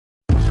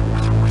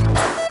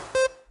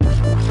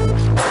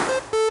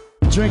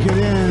Drink it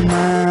in,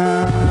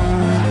 man.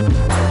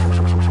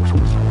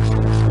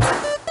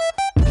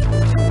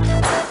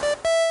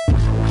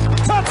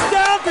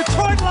 Touchdown,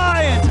 Detroit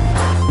Lions!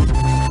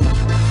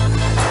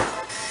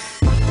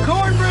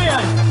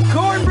 Cornbread!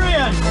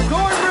 Cornbread!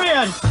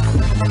 Cornbread!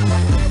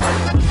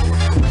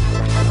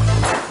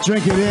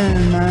 Drink it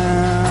in,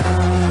 man.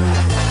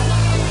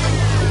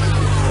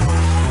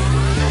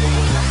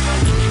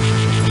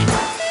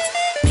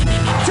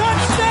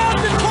 Touchdown,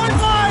 Detroit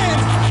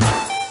Lions!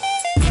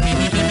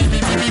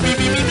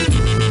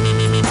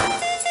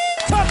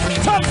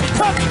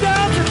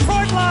 Touchdown,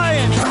 Detroit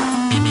Lions!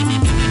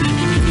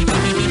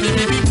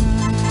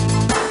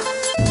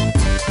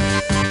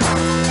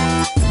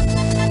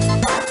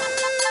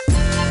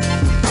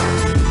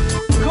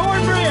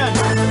 Cornbread!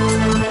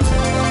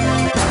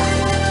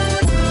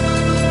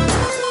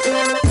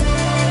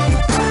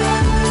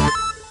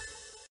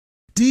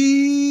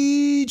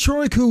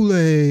 Detroit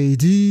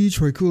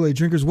Kool-Aid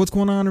drinkers. What's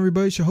going on,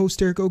 everybody? It's your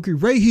host, Eric Oakley,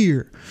 right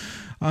here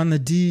on the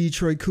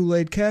Detroit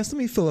Kool-Aid cast. Let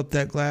me fill up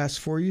that glass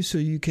for you so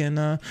you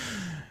can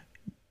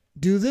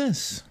do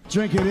this.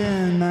 Drink it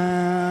in,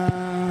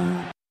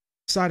 man.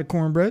 Side of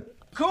cornbread.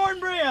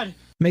 Cornbread!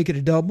 Make it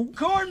a double.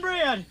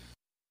 Cornbread!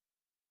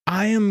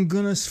 I am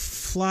going to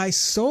fly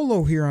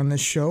solo here on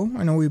this show.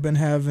 I know we've been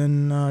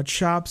having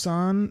Chops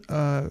on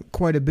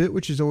quite a bit,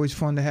 which is always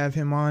fun to have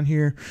him on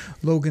here.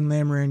 Logan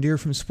Lamorandier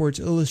from Sports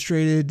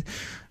Illustrated.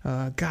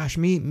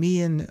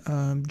 Me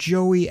and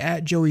Joey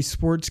at Joey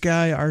Sports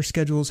Guy, our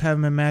schedules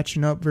haven't been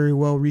matching up very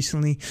well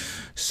recently,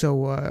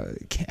 so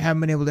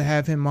haven't been able to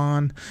have him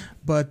on.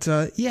 But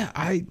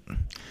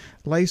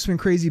life's been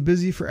crazy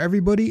busy for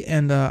everybody,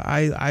 and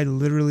I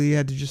literally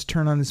had to just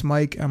turn on this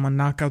mic. I'm gonna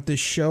knock out this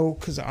show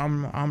because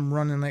I'm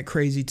running like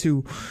crazy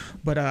too.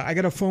 But I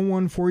got a fun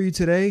one for you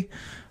today.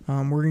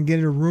 We're gonna get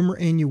into rumor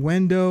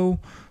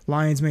innuendo.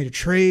 Lions made a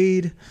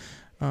trade.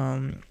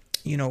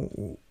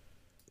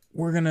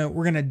 We're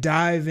gonna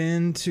dive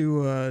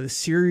into the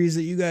series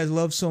that you guys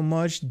love so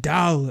much.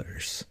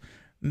 Dollars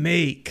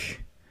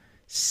make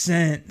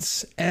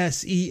sense.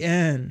 SENSE.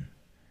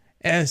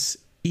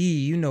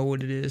 You know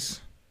what it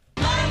is.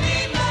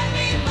 Money,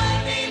 money,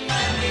 money,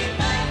 money,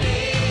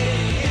 money.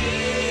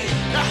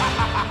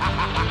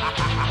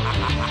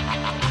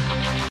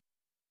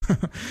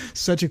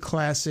 Such a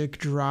classic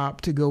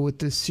drop to go with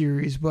this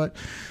series. But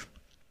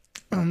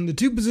the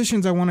two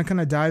positions I want to kind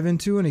of dive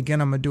into, and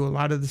again, I'm going to do a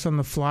lot of this on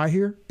the fly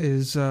here,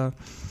 is I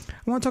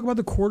want to talk about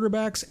the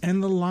quarterbacks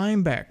and the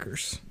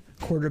linebackers.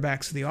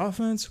 Quarterbacks of the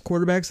offense,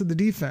 quarterbacks of the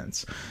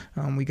defense.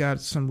 We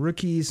got some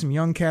rookies, some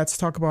young cats to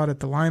talk about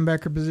at the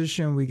linebacker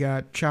position. We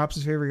got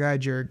Chops' favorite guy,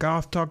 Jared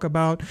Goff, talk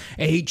about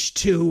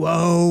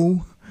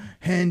H2O,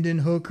 Hendon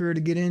Hooker to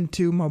get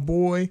into, my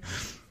boy.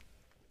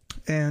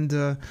 And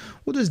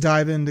we'll just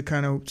dive into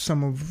kind of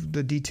some of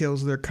the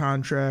details of their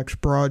contracts,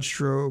 broad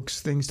strokes,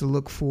 things to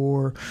look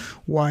for,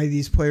 why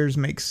these players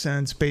make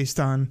sense based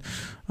on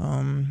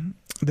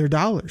their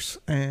dollars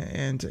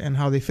and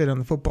how they fit on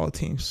the football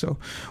team. So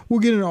we'll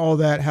get into all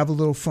that, have a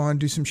little fun,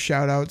 do some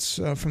shout outs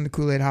from the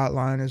Kool-Aid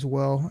hotline as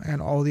well,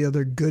 and all the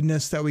other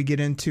goodness that we get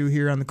into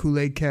here on the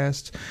Kool-Aid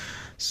cast.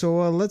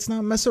 So let's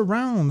not mess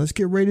around. Let's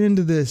get right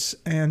into this.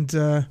 And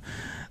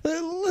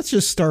let's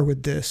just start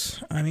with this.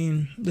 I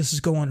mean, this is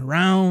going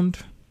around.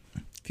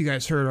 If you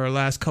guys heard our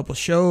last couple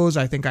shows,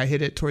 I think I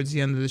hit it towards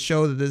the end of the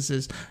show that this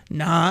is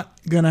not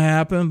going to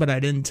happen, but I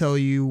didn't tell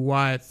you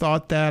why I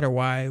thought that or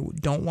why I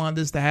don't want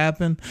this to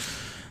happen.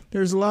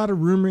 There's a lot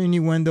of rumor,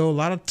 innuendo, a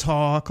lot of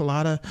talk, a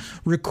lot of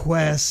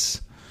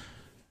requests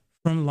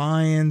from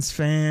Lions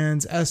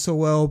fans,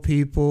 SOL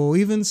people,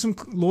 even some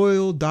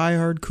loyal,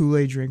 diehard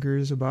Kool-Aid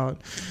drinkers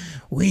about,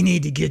 we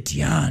need to get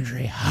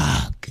DeAndre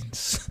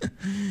Hopkins.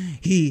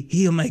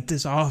 He'll make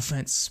this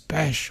offense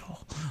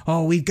special.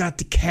 Oh, we've got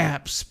the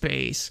cap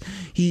space.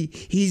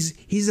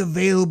 He's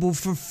available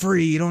for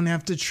free. You don't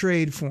have to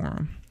trade for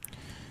him.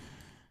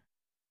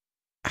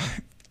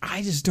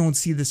 I just don't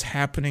see this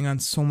happening on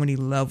so many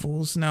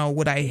levels. Now,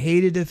 would I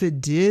hate it if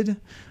it did?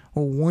 A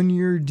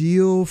 1-year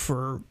deal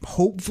for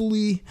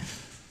hopefully,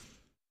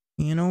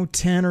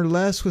 10 or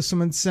less with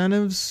some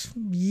incentives?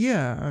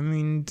 Yeah, I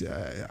mean,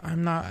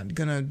 I'm not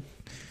going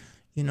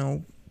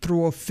to,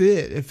 throw a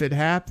fit if it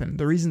happened.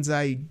 The reasons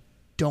I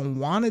don't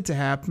want it to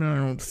happen, I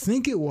don't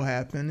think it will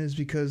happen, is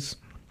because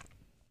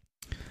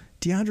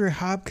DeAndre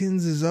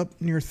Hopkins is up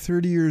near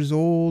 30 years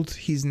old.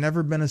 He's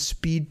never been a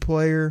speed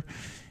player.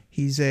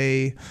 He's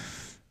a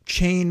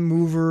chain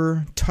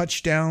mover,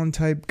 touchdown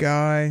type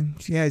guy.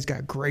 Yeah, he's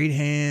got great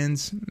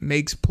hands,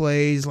 makes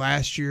plays.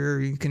 Last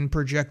year, you can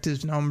project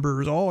his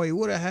numbers. Oh, he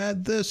would have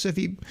had this if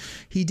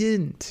he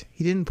didn't.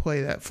 He didn't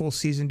play that full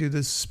season due to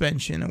the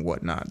suspension and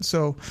whatnot.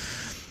 So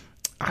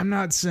I'm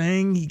not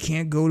saying he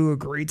can't go to a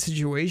great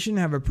situation,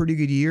 have a pretty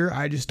good year.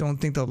 I just don't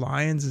think the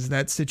Lions is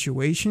that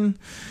situation.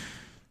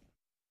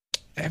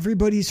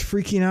 Everybody's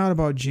freaking out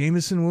about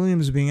Jameson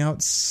Williams being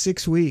out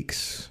 6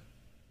 weeks.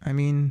 I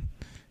mean,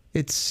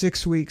 it's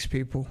 6 weeks,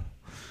 people.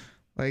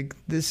 Like,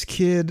 this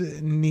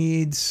kid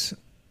needs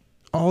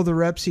all the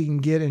reps he can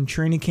get in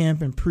training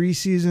camp and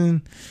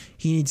preseason.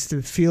 He needs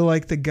to feel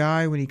like the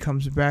guy when he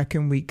comes back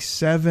in week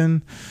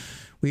 7.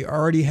 We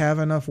already have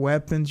enough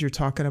weapons. You're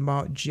talking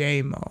about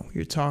J-Mo.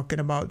 You're talking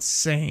about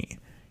Saint.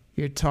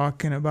 You're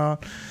talking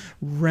about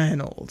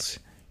Reynolds.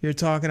 You're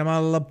talking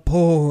about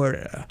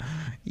Laporta.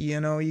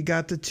 You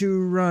got the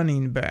 2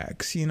 running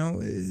backs.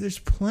 There's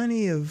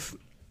plenty of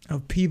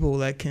people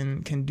that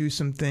can do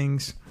some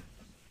things.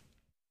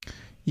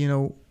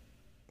 When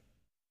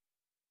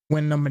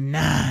number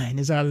 9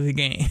 is out of the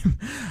game.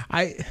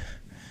 I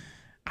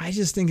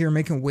just think you're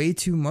making way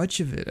too much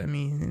of it. I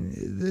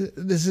mean,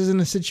 this isn't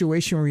a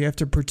situation where you have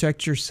to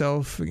protect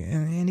yourself.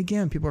 And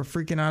again, people are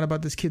freaking out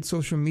about this kid's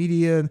social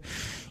media.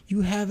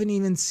 You haven't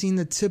even seen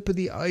the tip of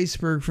the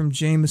iceberg from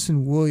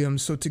Jameson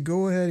Williams. So to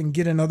go ahead and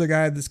get another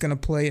guy that's going to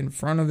play in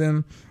front of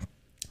him,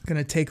 going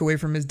to take away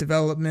from his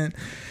development,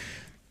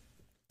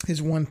 is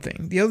one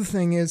thing. The other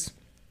thing is,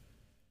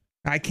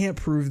 I can't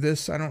prove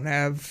this. I don't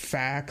have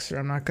facts, or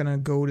I'm not going to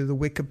go to the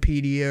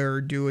Wikipedia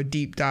or do a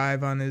deep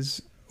dive on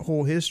his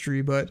whole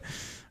history. But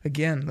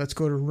again, let's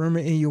go to rumor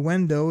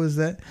innuendo is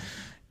that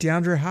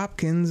DeAndre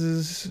Hopkins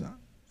is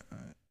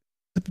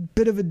a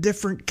bit of a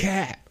different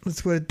cat.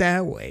 Let's put it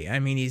that way. I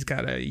mean, he's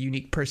got a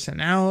unique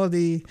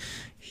personality.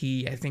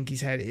 I think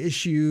he's had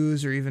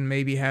issues or even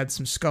maybe had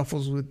some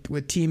scuffles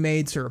with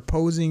teammates or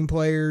opposing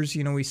players.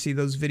 We see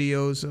those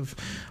videos of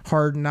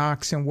Hard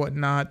Knocks and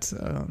whatnot.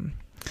 And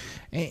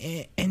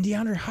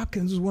DeAndre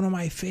Hopkins was one of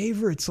my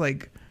favorites,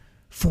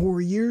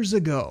 4 years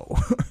ago,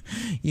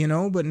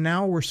 but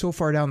now we're so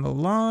far down the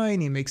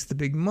line. He makes the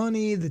big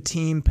money. The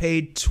team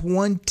paid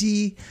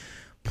 $20+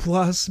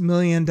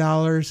 million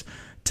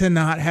to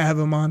not have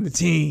him on the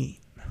team.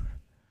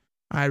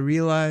 I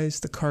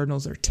realize the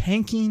Cardinals are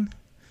tanking.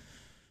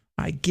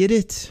 I get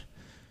it,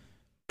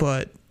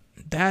 but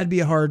that'd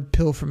be a hard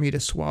pill for me to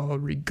swallow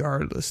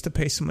regardless, to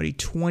pay somebody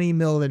 $20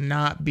 million to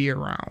not be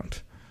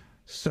around.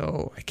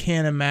 So I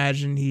can't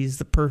imagine he's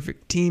the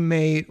perfect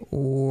teammate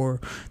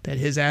or that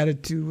his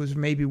attitude was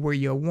maybe where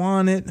you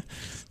want it.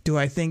 Do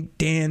I think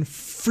Dan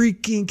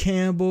freaking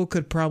Campbell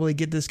could probably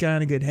get this guy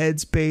in a good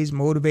headspace,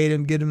 motivate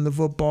him, get him the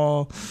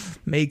football,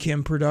 make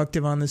him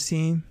productive on this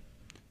team?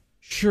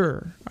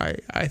 Sure,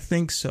 I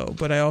think so.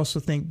 But I also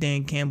think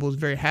Dan Campbell is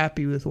very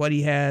happy with what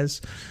he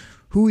has,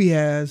 who he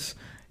has,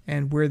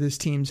 and where this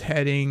team's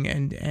heading,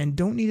 and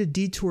don't need a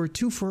detour,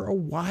 too, for a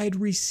wide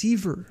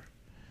receiver.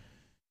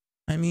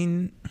 I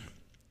mean,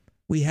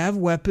 we have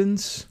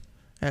weapons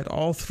at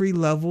all 3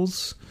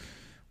 levels.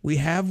 We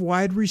have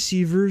wide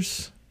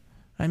receivers.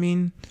 I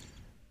mean,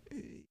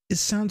 it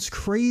sounds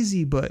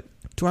crazy, but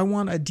do I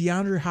want a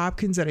DeAndre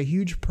Hopkins at a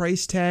huge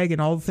price tag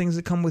and all the things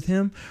that come with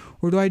him?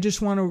 Or do I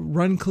just want to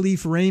run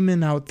Khalif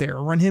Raymond out there,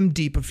 run him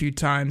deep a few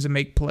times and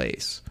make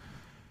plays?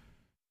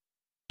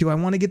 Do I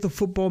want to get the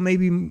football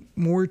maybe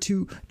more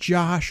to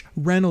Josh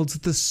Reynolds,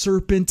 the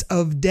serpent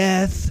of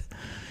death,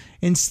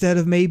 instead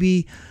of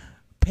maybe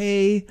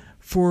pay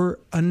for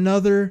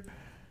another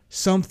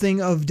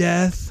something of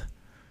death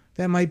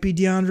that might be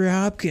DeAndre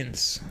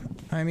Hopkins?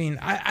 I mean,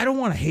 I don't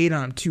want to hate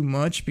on him too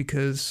much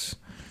because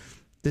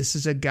this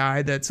is a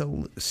guy that's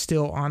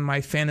still on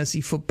my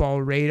fantasy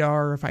football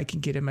radar if I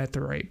can get him at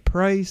the right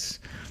price.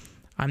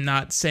 I'm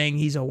not saying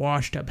he's a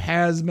washed-up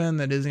has-been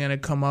that isn't going to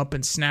come up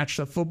and snatch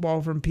the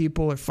football from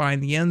people or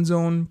find the end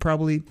zone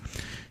probably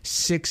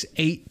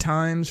 6-8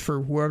 times for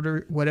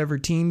whatever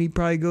team he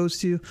probably goes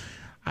to.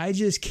 I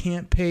just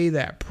can't pay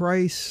that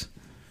price.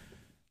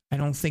 I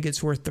don't think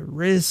it's worth the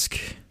risk.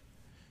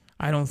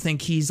 I don't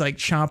think he's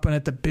chomping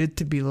at the bit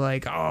to be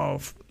like, I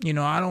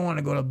don't want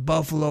to go to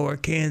Buffalo or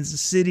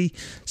Kansas City.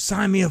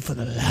 Sign me up for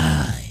the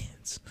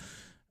Lions.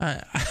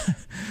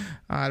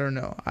 I don't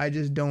know. I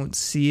just don't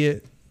see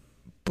it.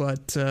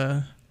 But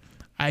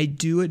I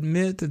do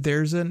admit that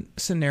there's a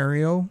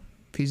scenario.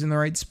 If he's in the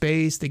right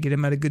space, they get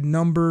him at a good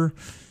number.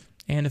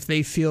 And if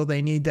they feel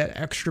they need that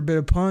extra bit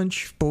of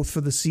punch, both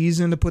for the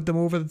season to put them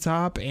over the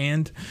top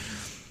and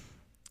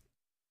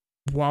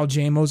while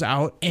J-Mo's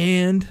out,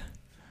 and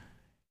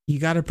you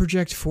got to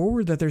project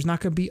forward that there's not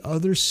going to be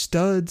other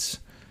studs,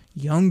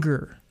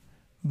 younger,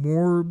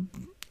 more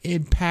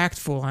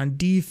impactful on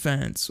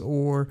defense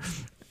or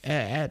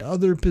at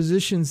other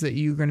positions that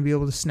you're going to be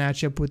able to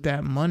snatch up with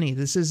that money.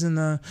 This isn't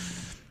a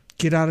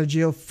get out of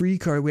jail free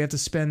card we have to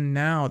spend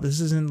now. This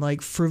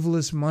isn't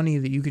frivolous money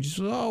that you could just,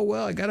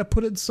 I got to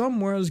put it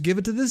somewhere. Let's give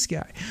it to this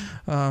guy.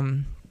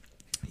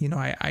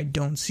 I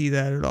don't see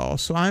that at all.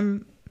 So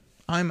I'm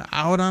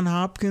out on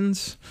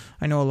Hopkins.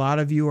 I know a lot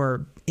of you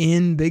are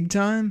in big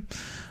time.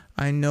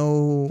 I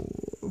know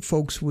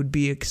folks would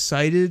be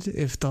excited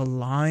if the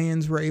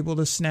Lions were able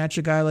to snatch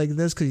a guy like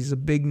this because he's a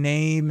big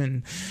name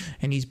and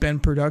he's been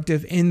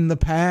productive in the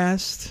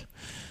past.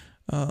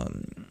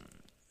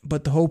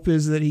 But the hope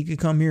is that he could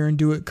come here and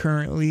do it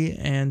currently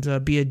and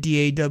be a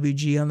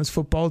DAWG on this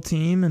football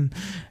team and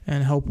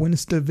help win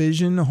this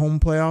division, a home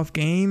playoff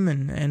game,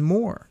 and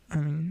more. I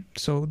mean,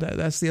 so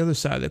that's the other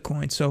side of the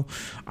coin. So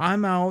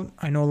I'm out.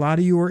 I know a lot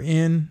of you are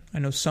in. I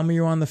know some of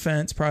you are on the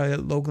fence, probably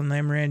that local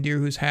Lamrandier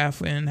who's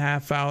half in,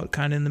 half out,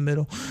 kind of in the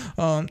middle.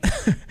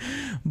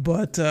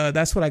 But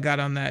that's what I got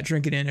on that.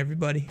 Drink it in,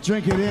 everybody.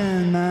 Drink it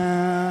in,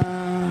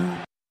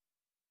 man.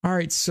 All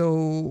right, so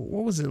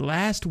what was it?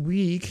 Last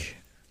week,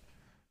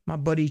 my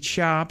buddy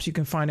Chops, you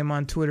can find him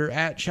on Twitter,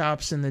 at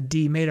Chops in the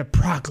D, made a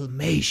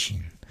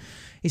proclamation.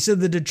 He said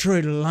the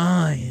Detroit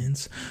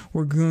Lions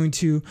were going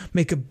to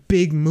make a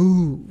big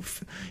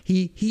move.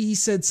 He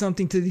said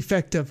something to the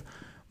effect of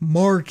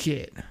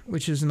market,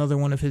 which is another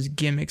one of his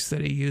gimmicks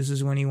that he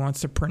uses when he wants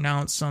to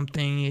pronounce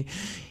something.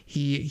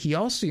 He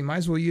also, you might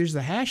as well use the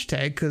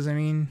hashtag because, I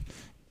mean,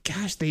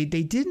 gosh, they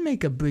did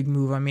make a big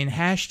move. I mean,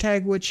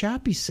 hashtag what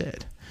Choppy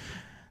said.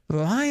 The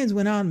Lions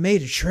went out and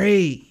made a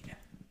trade.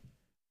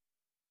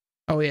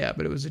 Oh, yeah,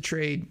 but it was a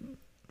trade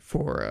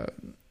for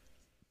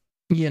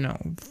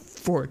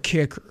for a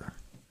kicker.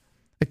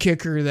 A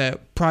kicker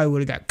that probably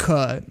would have got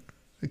cut.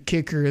 A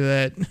kicker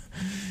that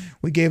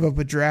we gave up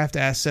a draft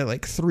asset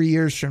like 3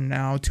 years from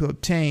now to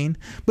obtain.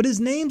 But his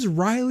name's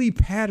Riley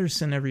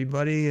Patterson,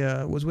 everybody.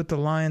 Was with the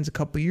Lions a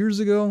couple years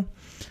ago.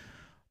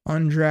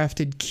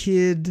 Undrafted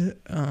kid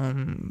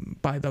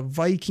by the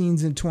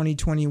Vikings in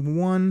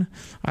 2021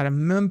 out of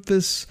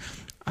Memphis.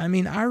 I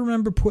mean, I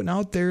remember putting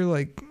out there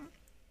like,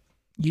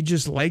 you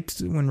just liked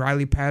when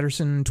Riley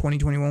Patterson in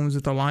 2021 was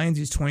at the Lions.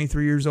 He's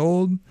 23 years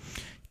old.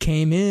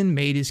 Came in,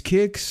 made his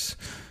kicks,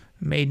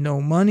 made no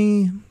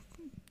money,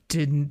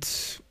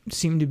 didn't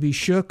seem to be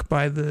shook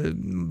by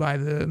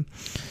the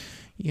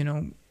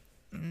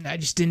I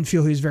just didn't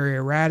feel he was very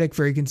erratic,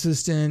 very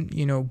consistent,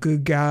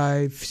 good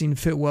guy, seemed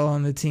to fit well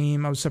on the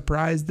team. I was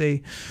surprised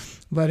they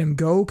let him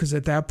go because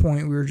at that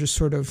point we were just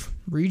sort of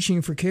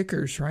reaching for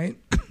kickers, right?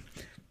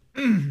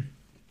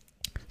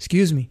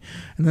 Excuse me.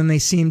 And then they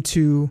seemed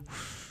to,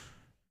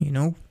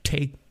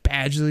 take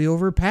Badgley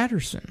over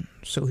Patterson.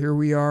 So here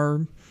we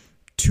are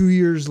 2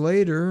 years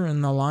later,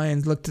 and the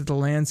Lions looked at the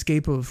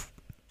landscape of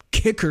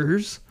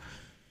kickers,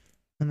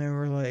 and they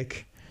were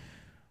like,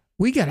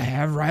 we got to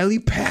have Riley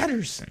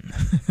Patterson.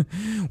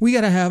 We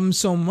got to have him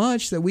so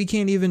much that we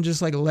can't even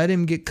just like let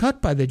him get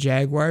cut by the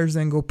Jaguars,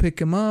 then go pick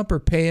him up or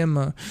pay him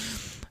a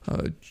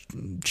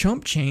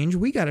chump change.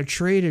 We got to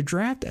trade a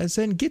draft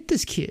asset and get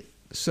this kid.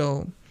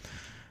 So,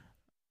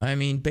 I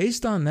mean,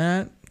 based on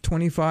that,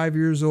 25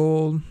 years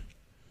old,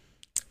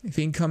 if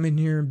he can come in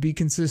here and be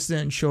consistent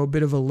and show a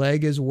bit of a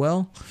leg as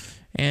well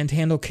and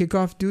handle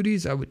kickoff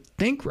duties, I would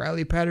think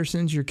Riley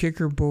Patterson's your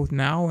kicker both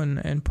now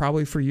and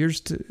probably for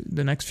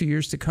the next few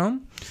years to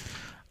come.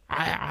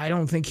 I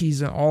don't think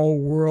he's an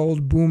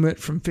all-world boom it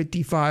from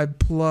 55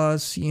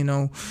 plus,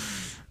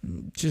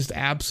 just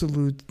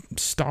absolute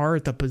star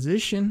at the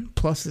position.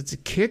 Plus, it's a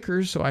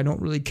kicker, so I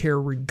don't really care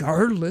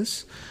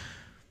regardless.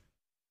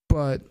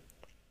 But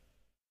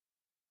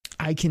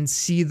I can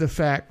see the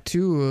fact,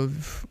 too,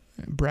 of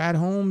Brad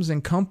Holmes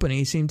and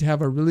company seem to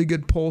have a really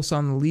good pulse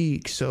on the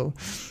league. So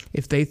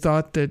if they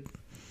thought that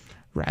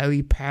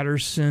Riley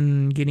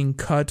Patterson getting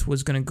cut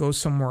was going to go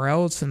somewhere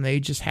else and they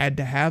just had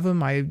to have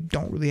him, I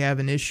don't really have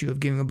an issue of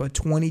giving him a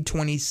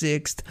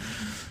 2026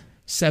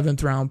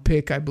 7th round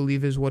pick, I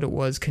believe is what it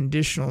was,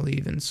 conditional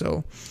even.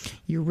 So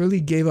you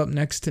really gave up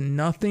next to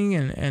nothing.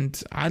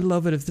 And I'd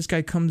love it if this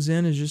guy comes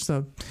in as just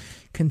a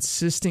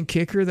consistent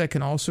kicker that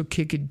can also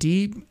kick it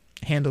deep,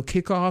 handle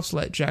kickoffs,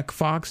 let Jack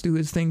Fox do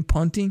his thing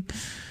punting.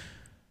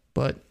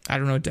 But I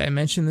don't know, did I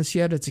mention this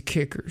yet? It's a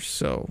kicker.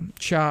 So,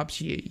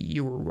 Chops,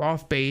 you were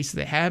off base.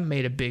 They have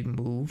made a big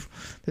move.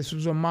 This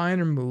was a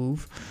minor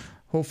move.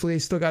 Hopefully they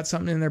still got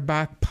something in their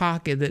back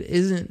pocket that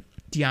isn't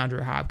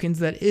DeAndre Hopkins,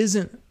 that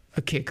isn't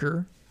a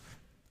kicker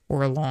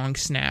or a long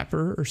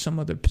snapper or some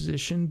other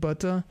position.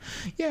 But,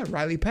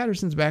 Riley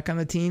Patterson's back on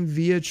the team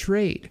via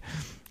trade.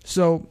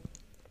 So,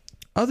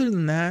 other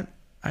than that,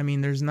 I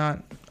mean, there's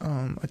not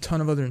a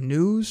ton of other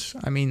news.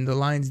 I mean, the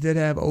Lions did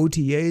have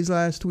OTAs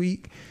last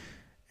week.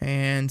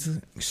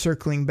 And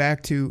circling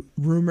back to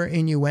rumor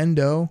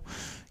innuendo,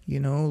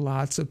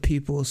 lots of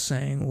people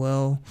saying,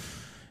 well,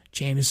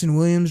 Jameson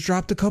Williams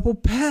dropped a couple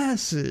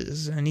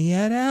passes and he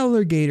had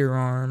alligator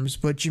arms,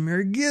 but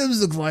Jahmyr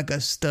Gibbs looked like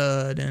a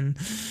stud. And,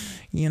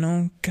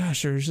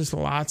 there's just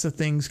lots of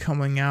things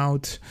coming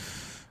out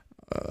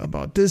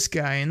about this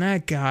guy and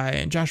that guy,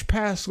 and Josh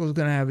Pascal's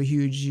going to have a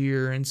huge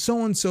year, and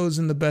so-and-so's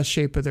in the best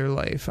shape of their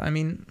life. I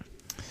mean,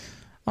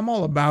 I'm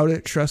all about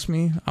it, trust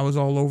me. I was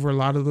all over a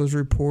lot of those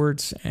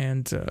reports,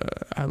 and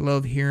I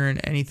love hearing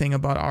anything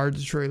about our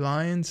Detroit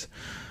Lions,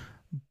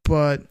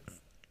 but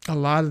a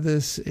lot of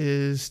this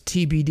is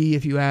TBD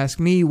if you ask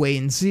me, wait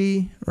and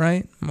see,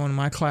 right? One of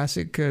my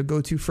classic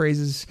go-to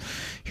phrases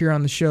here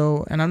on the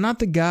show, and I'm not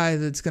the guy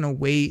that's going to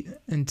wait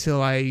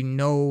until I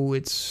know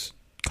it's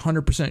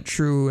 100%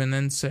 true and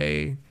then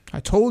say,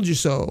 I told you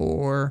so,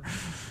 or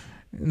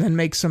and then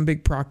make some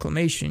big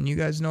proclamation. You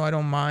guys know I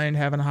don't mind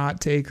having a hot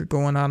take or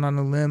going out on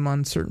a limb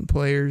on certain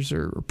players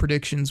or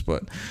predictions,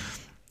 but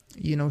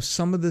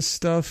some of this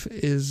stuff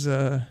is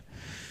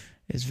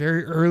It's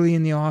very early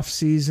in the off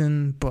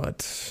season,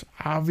 but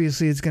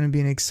obviously it's going to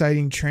be an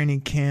exciting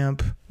training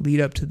camp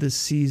lead up to this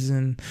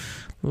season.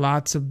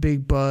 Lots of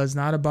big buzz,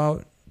 not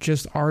about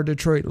just our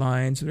Detroit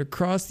Lions, but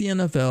across the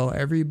NFL.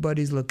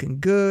 Everybody's looking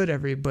good.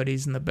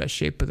 Everybody's in the best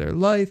shape of their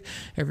life.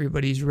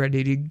 Everybody's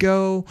ready to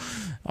go.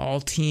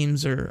 All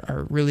teams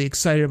are really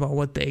excited about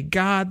what they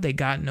got. They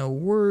got no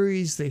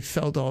worries. They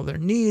felt all their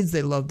needs.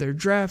 They love their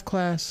draft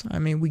class. I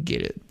mean, we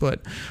get it.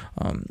 But,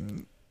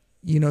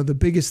 the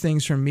biggest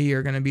things for me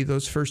are going to be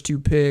those first two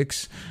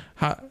picks,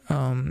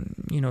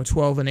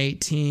 12 and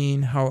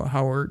 18.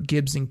 How are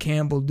Gibbs and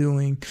Campbell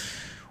doing?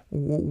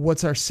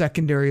 What's our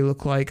secondary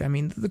look like? I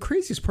mean, the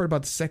craziest part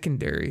about the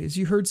secondary is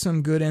you heard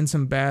some good and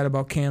some bad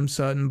about Cam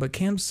Sutton, but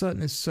Cam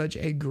Sutton is such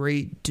a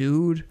great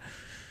dude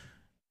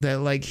that,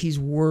 like, he's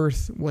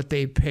worth what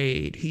they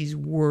paid. He's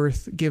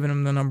worth giving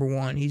him the number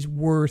one. He's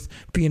worth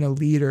being a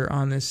leader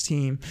on this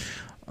team.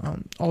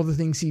 All the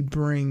things he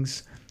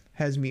brings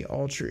has me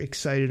ultra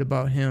excited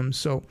about him.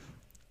 So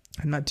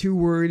I'm not too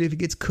worried if he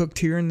gets cooked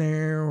here and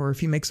there or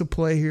if he makes a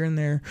play here and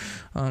there.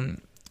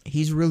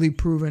 He's really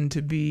proven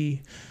to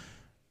be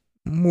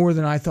more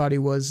than I thought he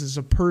was as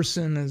a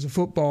person, as a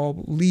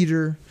football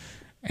leader.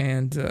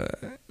 And,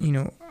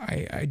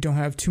 I don't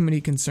have too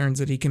many concerns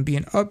that he can be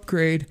an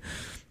upgrade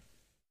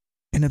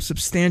and a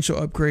substantial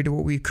upgrade to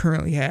what we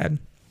currently had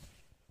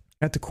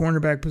at the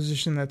cornerback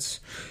position.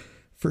 That's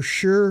for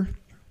sure.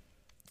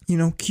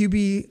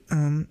 QB,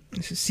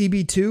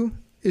 CB2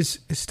 is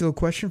still a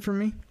question for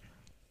me.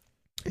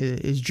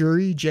 Is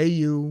Jury, Juryy,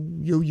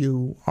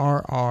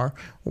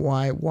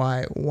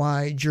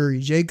 Jury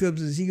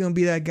Jacobs, is he going to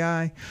be that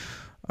guy?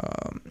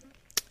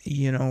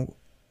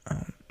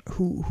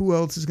 Who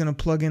else is going to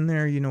plug in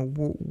there?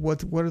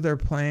 What are their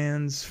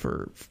plans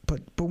for?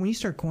 But when you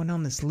start going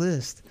down this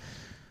list,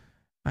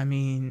 I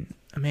mean,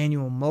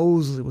 Emmanuel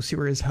Mosley, we'll see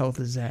where his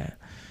health is at.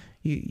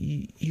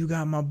 You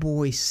got my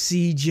boy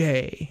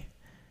CJ,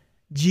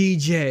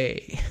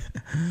 GJ.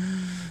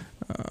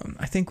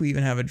 I think we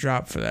even have a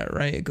drop for that,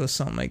 right? It goes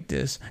something like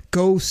this.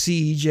 Go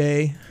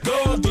CJ.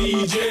 Go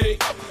DJ.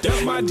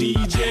 That's my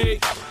DJ.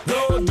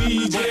 Go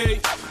DJ.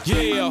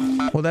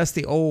 Yeah. Well, that's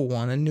the old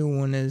one. The new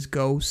one is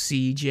Go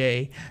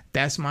CJ.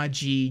 That's my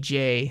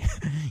GJ.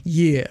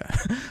 Yeah.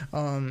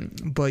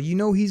 But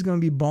he's going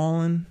to be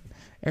balling.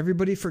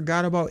 Everybody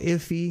forgot about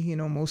Iffy.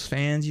 Most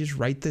fans just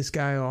write this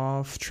guy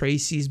off.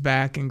 Tracy's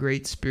back in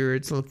great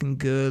spirits, looking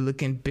good,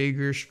 looking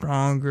bigger,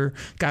 stronger.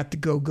 Got the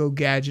go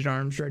gadget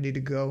arms ready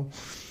to go.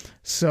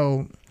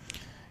 So,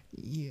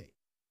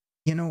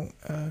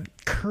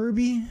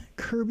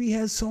 Kirby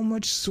has so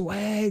much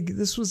swag.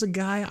 This was a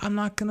guy, I'm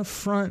not going to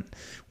front.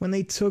 When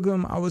they took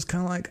him, I was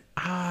kind of like,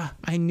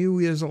 I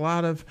knew there's a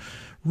lot of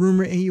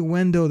rumor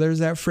innuendo. There's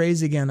that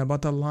phrase again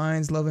about the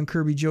Lions loving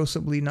Kirby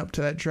Joseph leading up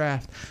to that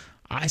draft.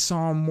 I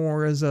saw him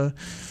more as a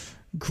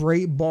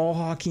great ball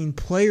hawking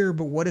player,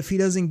 but what if he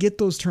doesn't get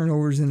those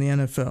turnovers in the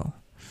NFL?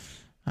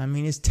 I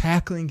mean, his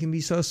tackling can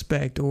be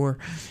suspect, or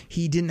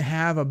he didn't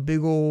have a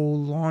big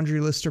old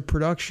laundry list of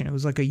production. It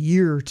was like a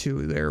year or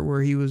two there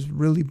where he was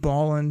really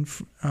balling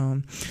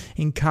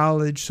in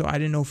college, so I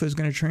didn't know if it was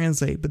going to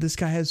translate. But this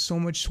guy has so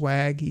much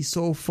swag. He's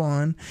so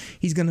fun.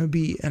 He's going to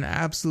be an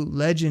absolute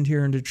legend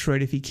here in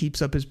Detroit if he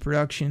keeps up his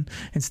production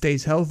and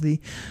stays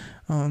healthy.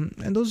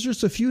 And those are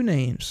just a few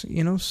names,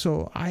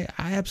 so I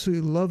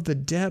absolutely love the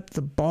depth,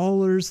 the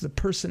ballers, the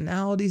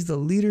personalities, the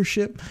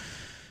leadership.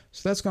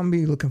 So that's going to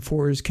be looking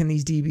forward is, can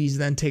these DBs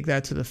then take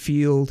that to the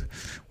field,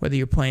 whether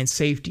you're playing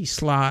safety,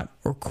 slot,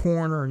 or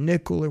corner, or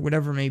nickel, or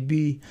whatever it may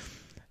be,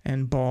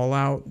 and ball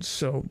out.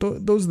 So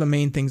those are the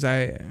main things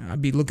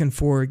I'd be looking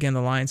for. Again,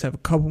 the Lions have a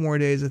couple more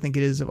days, I think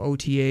it is, of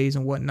OTAs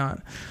and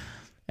whatnot,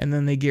 and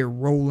then they get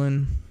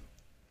rolling.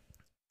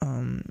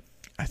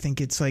 I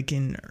think it's like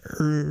in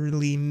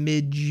early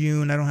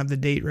mid-June. I don't have the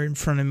date right in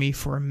front of me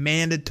for a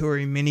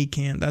mandatory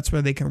minicamp. That's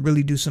where they can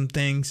really do some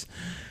things.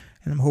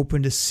 And I'm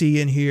hoping to see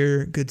and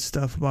hear good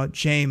stuff about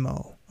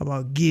J-Mo,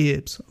 about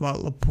Gibbs, about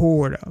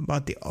Laporta,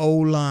 about the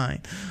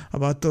O-line,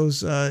 about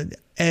those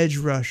edge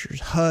rushers.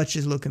 Hutch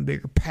is looking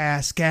bigger.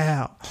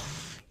 Pascal.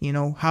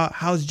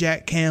 How's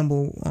Jack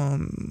Campbell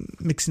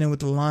mixing in with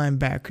the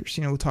linebackers?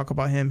 We'll talk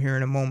about him here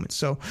in a moment.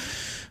 So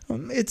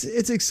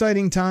it's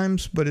exciting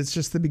times, but it's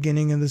just the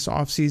beginning of this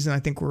offseason. I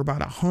think we're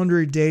about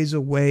 100 days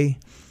away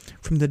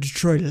from the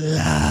Detroit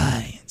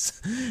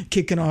Lions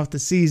kicking off the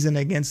season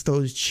against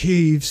those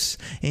Chiefs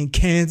in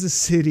Kansas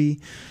City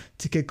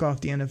to kick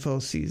off the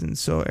NFL season.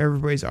 So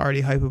everybody's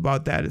already hype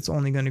about that. It's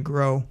only going to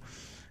grow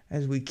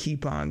as we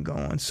keep on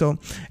going. So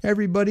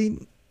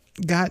everybody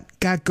got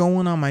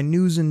going on my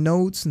news and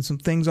notes and some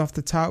things off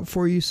the top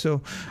for you.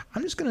 So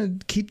I'm just going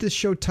to keep this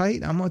show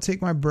tight. I'm going to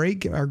take my break,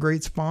 get our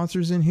great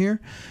sponsors in here.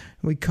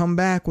 When we come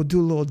back, we'll do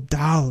a little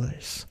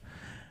dollars.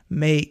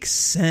 Make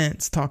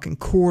sense, talking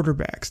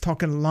quarterbacks,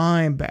 talking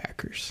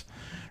linebackers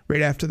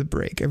right after the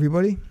break.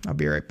 Everybody, I'll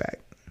be right back.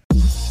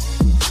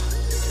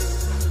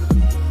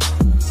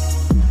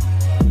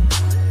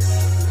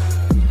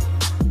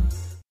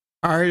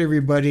 All right,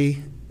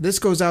 everybody, this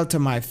goes out to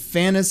my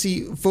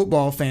fantasy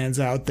football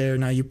fans out there.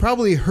 Now, you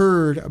probably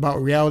heard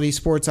about Reality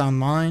Sports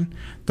Online,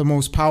 the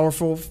most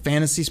powerful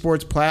fantasy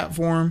sports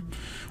platform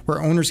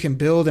where owners can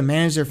build and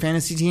manage their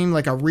fantasy team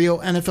like a real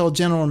NFL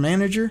general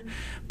manager.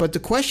 But the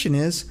question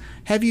is,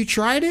 have you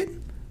tried it?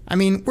 I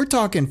mean, we're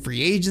talking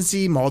free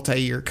agency,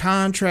 multi-year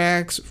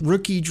contracts,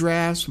 rookie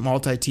drafts,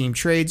 multi-team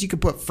trades. You can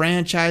put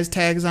franchise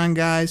tags on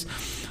guys.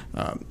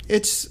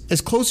 It's as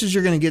close as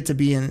you're going to get to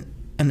being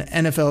an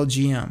NFL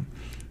GM.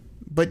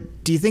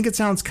 But do you think it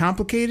sounds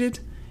complicated?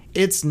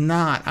 It's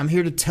not. I'm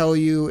here to tell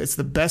you it's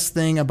the best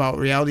thing about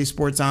Reality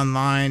Sports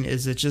Online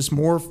is it's just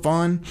more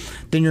fun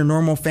than your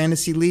normal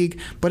fantasy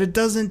league, but it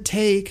doesn't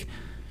take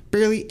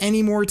barely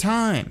any more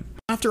time.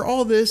 After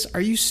all this,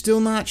 are you still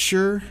not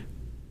sure?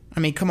 I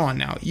mean, come on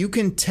now. You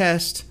can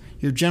test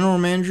your general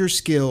manager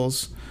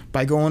skills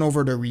by going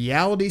over to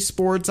Reality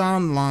Sports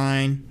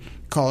Online,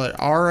 call it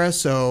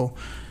RSO.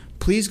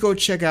 Please go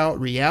check out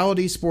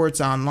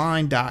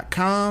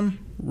realitysportsonline.com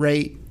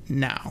right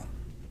now.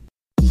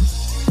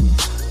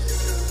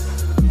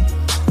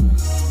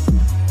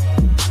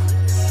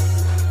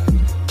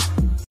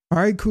 All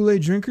right,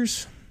 Kool-Aid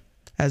drinkers.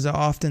 As I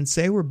often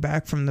say, we're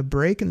back from the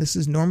break, and this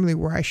is normally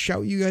where I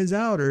shout you guys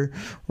out or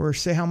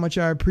say how much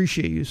I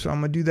appreciate you. So I'm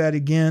going to do that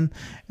again,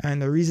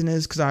 and the reason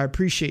is because I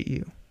appreciate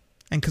you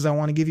and because I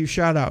want to give you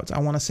shout-outs. I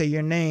want to say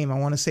your name. I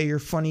want to say your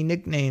funny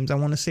nicknames. I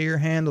want to say your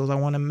handles. I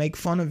want to make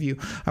fun of you.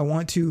 I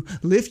want to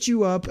lift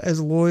you up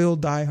as loyal,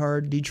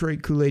 diehard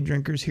Detroit Kool-Aid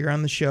drinkers here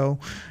on the show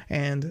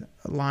and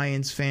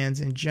Lions fans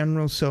in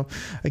general. So,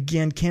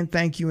 again, can't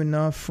thank you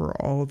enough for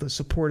all the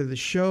support of the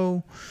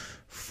show,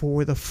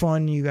 for the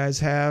fun you guys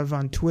have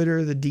on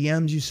Twitter, the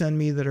DMs you send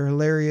me that are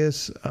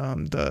hilarious,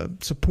 the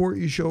support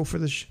you show for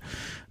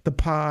the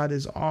pod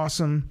is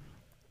awesome.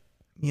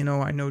 You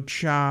know, I know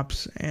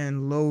Chops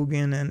and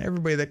Logan and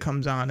everybody that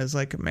comes on is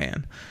like,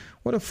 man,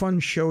 what a fun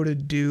show to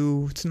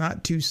do. It's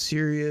not too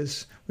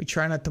serious. We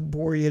try not to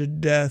bore you to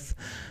death.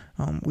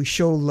 We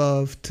show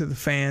love to the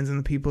fans and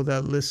the people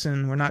that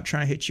listen. We're not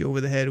trying to hit you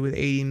over the head with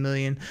 80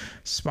 million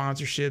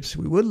sponsorships.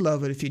 We would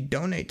love it if you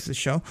donate to the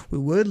show. We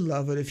would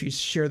love it if you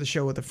share the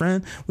show with a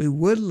friend. We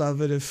would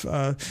love it if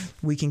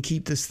we can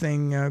keep this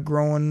thing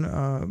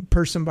growing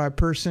person by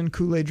person,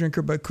 Kool-Aid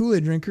drinker by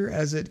Kool-Aid drinker,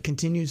 as it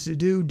continues to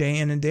do day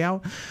in and day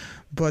out.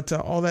 But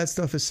all that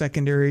stuff is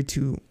secondary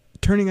to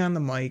turning on the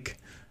mic,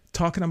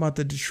 talking about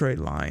the Detroit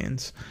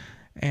Lions,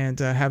 and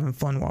having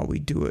fun while we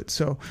do it.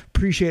 So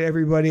appreciate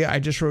everybody. I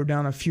just wrote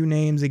down a few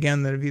names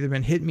again that have either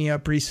been hitting me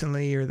up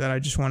recently or that I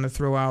just want to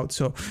throw out.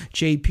 So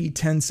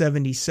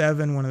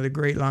JP1077, one of the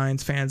great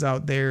Lions fans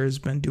out there, has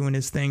been doing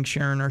his thing,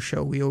 sharing our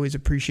show. We always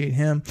appreciate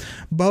him.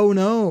 Bo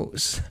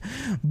Knows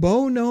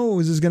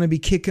is going to be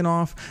kicking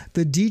off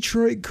the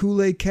Detroit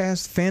Kool-Aid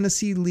Cast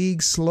Fantasy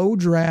League Slow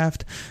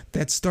Draft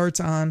that starts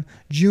on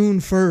June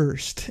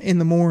 1st in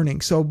the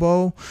morning. So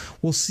Bo,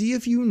 we'll see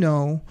if you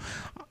know.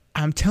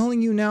 I'm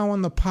telling you now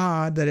on the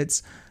pod that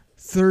it's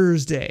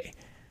Thursday,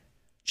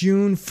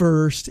 June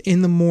 1st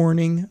in the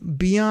morning.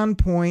 Be on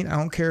point. I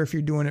don't care if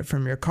you're doing it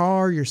from your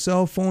car, your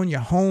cell phone, your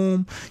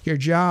home, your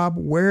job,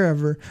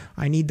 wherever.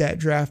 I need that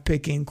draft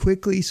pick in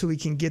quickly so we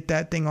can get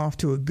that thing off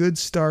to a good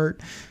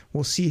start.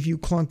 We'll see if you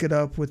clunk it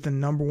up with the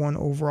number one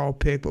overall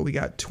pick, but we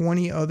got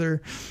 20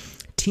 other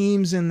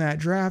teams in that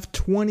draft,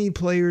 20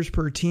 players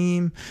per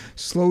team,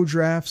 slow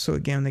draft. So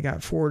again, they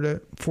got 4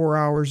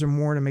 hours or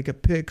more to make a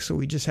pick. So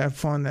we just have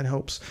fun. That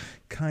helps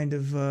kind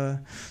of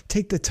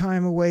take the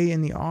time away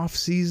in the off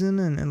season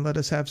and let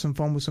us have some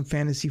fun with some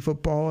fantasy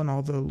football and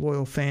all the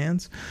loyal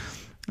fans.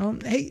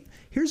 Hey,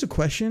 here's a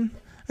question.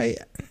 I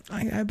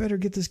better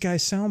get this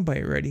guy's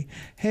soundbite ready.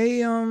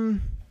 Hey,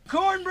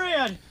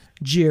 Cornbread!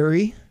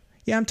 Jerry.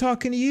 Yeah, I'm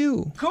talking to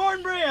you.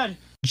 Cornbread!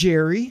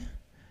 Jerry.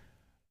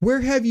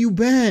 Where have you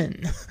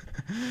been?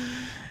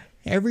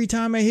 Every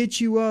time I hit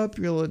you up,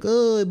 you're like,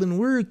 oh, I've been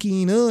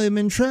working. Oh, I've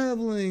been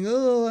traveling.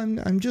 Oh,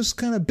 I'm just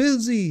kind of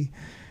busy.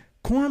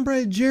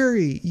 Cornbread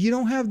Jerry. You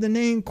don't have the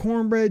name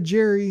Cornbread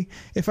Jerry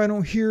if I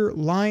don't hear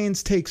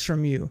Lions takes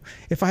from you.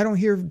 If I don't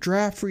hear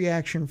draft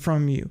reaction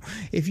from you.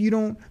 If you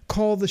don't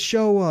call the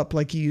show up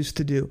like you used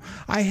to do.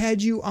 I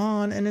had you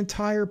on an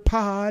entire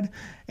pod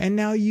and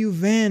now you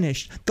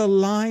vanished. The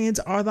Lions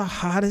are the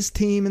hottest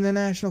team in the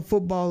National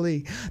Football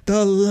League.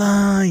 The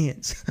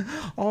Lions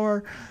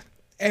are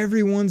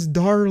everyone's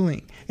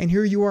darling. And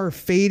here you are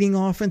fading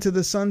off into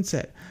the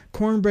sunset.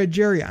 Cornbread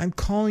Jerry, I'm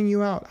calling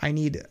you out. I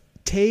need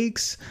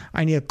takes.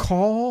 I need a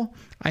call.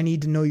 I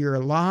need to know you're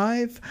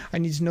alive. I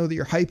need to know that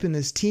you're hyping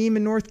this team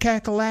in North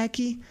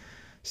Kakalaki.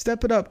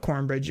 Step it up,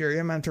 Cornbread Jerry.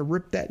 I'm going to have to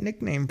rip that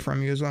nickname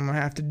from you is what I'm going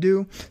to have to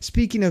do.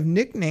 Speaking of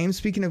nicknames,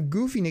 speaking of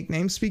goofy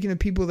nicknames, speaking of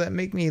people that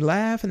make me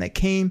laugh and that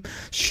came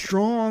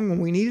strong when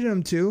we needed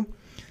them to,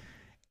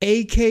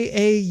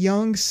 AKA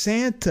Young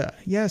Santa.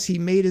 Yes, he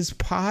made his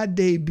pod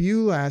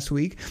debut last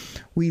week.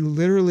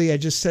 I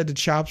just said to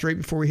Chops right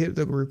before we hit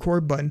the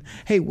record button,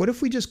 hey, what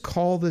if we just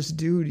call this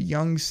dude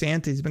Young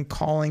Santa? He's been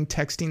calling,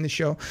 texting the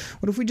show.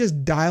 What if we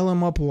just dial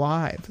him up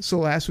live? So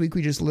last week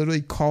we just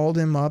literally called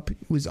him up. It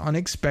was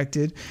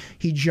unexpected.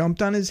 He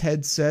jumped on his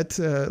headset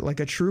like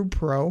a true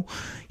pro.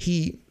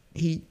 He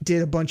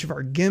did a bunch of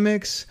our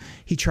gimmicks.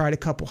 He tried a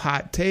couple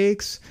hot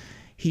takes.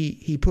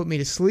 He put me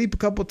to sleep a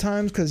couple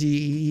times because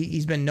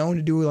he's been known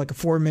to do like a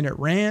 4-minute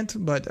rant,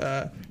 but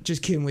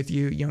just kidding with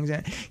you, Young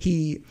Santa.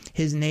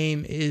 His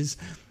name is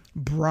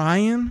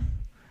Brian.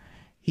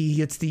 He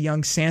gets the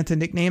Young Santa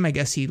nickname. I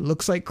guess he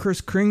looks like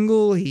Kris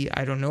Kringle.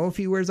 I don't know if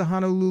he wears a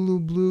Honolulu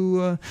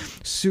blue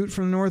suit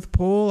from the North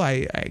Pole.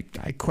 I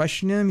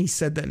questioned him. He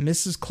said that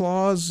Mrs.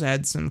 Claus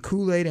had some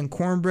Kool-Aid and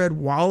cornbread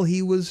while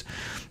he was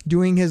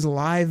doing his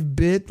live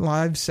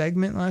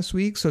segment last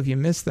week. So if you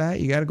missed that,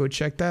 you got to go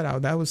check that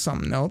out. That was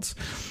something else.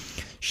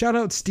 Shout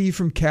out Steve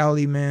from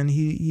Cali, man.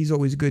 He's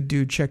always a good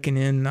dude checking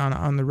in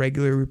on the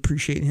regular. We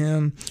appreciate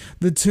him.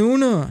 The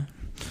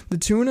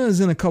Tuna is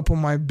in a couple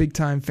of my big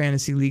time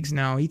fantasy leagues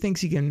now. He thinks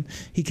he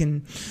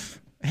can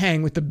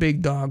hang with the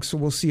big dogs, so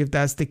we'll see if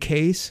that's the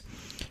case.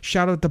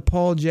 Shout out to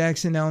Paul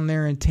Jackson down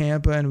there in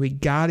Tampa, and we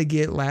got to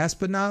get, last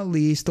but not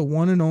least, the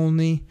one and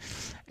only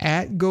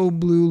at Go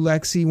Blue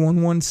Lexi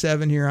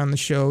 117 here on the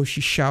show.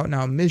 She's shouting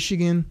out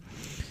Michigan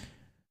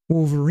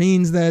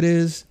Wolverines, that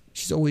is.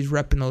 She's always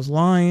repping those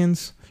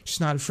Lions. She's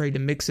not afraid to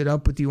mix it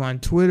up with you on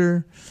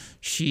Twitter.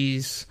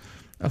 She's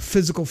a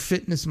physical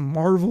fitness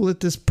marvel at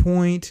this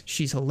point.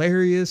 She's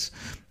hilarious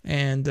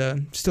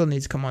and still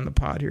needs to come on the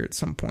pod here at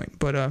some point.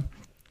 But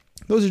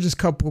those are just a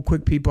couple of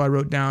quick people I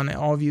wrote down.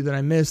 All of you that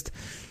I missed,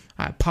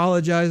 I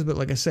apologize. But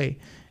like I say,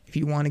 if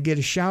you want to get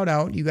a shout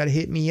out, you got to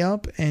hit me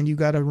up and you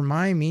got to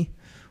remind me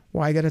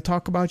why I got to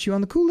talk about you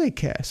on the Kool-Aid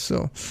Cast.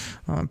 So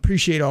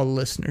appreciate all the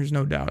listeners,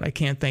 no doubt. I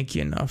can't thank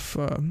you enough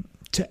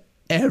to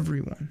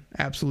everyone,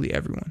 absolutely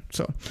everyone.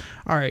 So,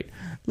 all right,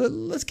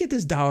 let's get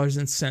this dollars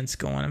and cents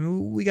going. I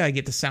mean, we got to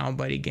get the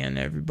soundbite again,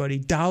 everybody.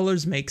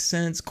 Dollars make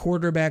sense.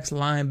 Quarterbacks,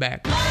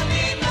 linebackers.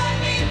 Money,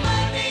 money,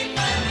 money,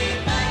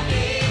 money, money.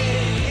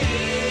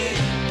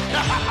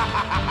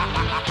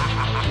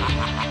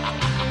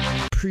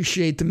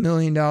 Appreciate the $1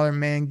 million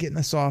man getting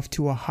us off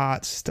to a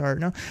hot start.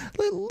 Now,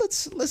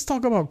 let's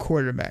talk about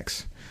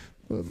quarterbacks.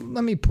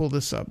 Let me pull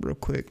this up real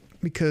quick,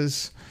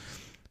 because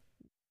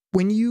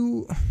when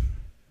you're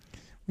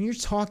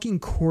talking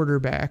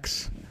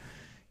quarterbacks,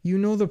 you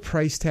know the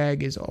price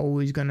tag is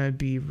always going to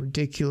be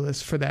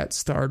ridiculous for that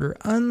starter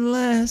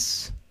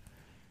unless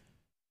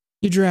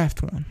you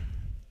draft one.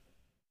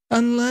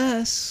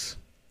 Unless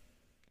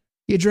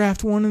you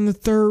draft one in the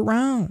 3rd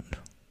round.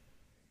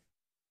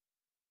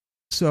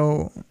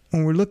 So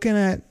when we're looking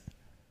at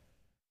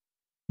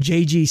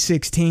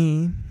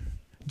JG16,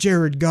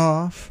 Jared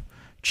Goff,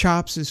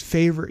 Chops'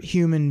 favorite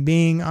human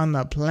being on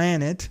the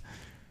planet,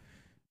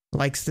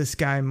 likes this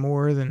guy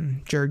more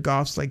than Jared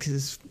Goff's likes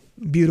his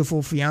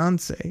beautiful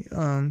fiance.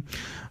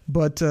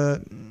 But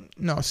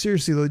no,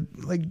 seriously,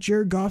 like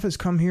Jared Goff has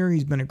come here.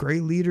 He's been a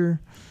great leader,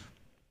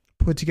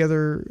 put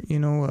together,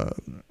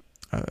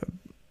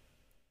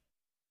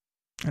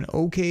 an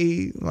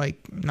okay, like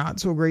not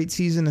so great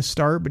season to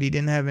start, but he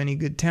didn't have any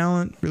good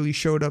talent. Really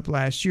showed up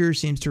last year.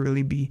 Seems to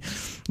really be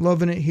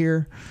loving it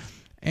here.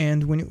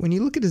 And when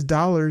you look at his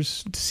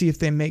dollars to see if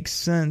they make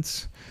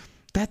sense,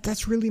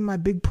 that's really my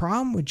big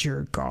problem with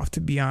Jared Goff,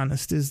 to be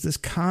honest, is this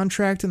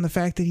contract and the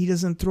fact that he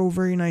doesn't throw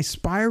very nice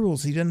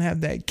spirals. He doesn't have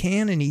that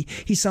cannon.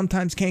 He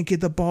sometimes can't get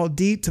the ball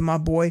deep, to my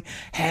boy,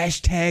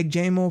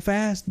 #JMO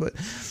Fast. But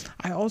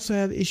I also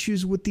have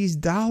issues with these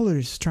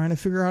dollars, trying to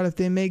figure out if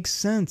they make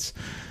sense.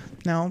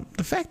 Now,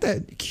 the fact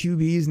that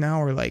QBs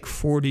now are like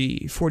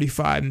 40,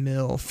 45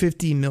 mil,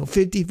 50 mil,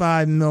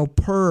 55 mil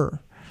per,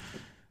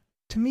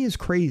 to me is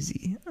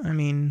crazy. I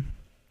mean,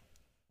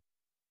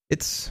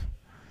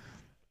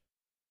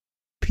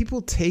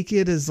 people take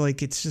it as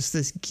like it's just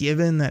this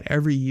given that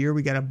every year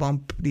we got to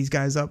bump these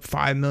guys up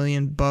 $5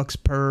 million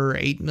per,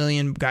 $8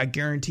 million, got to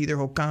guarantee their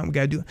whole contract. We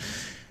got to do.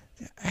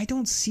 I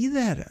don't see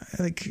that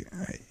like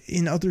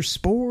in other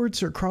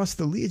sports or across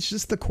the league. It's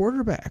just the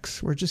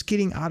quarterbacks. We're just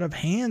getting out of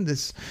hand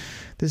this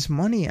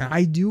money. And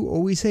I do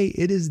always say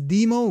it is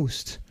the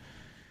most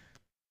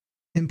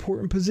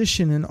important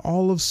position in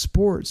all of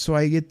sports. So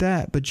I get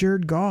that. But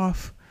Jared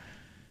Goff,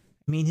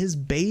 I mean, his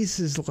base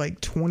is like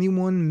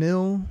 21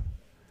 mil.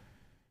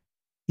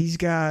 He's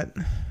got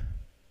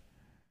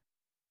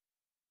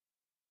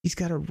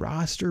a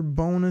roster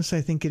bonus, I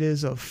think it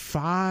is, of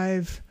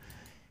 5.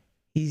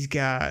 He's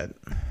got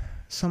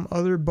some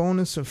other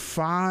bonus of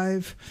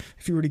 5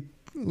 if you were to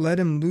let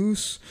him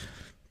loose,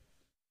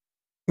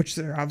 which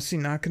they're obviously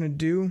not going to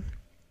do.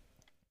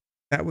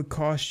 That would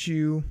cost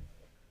you,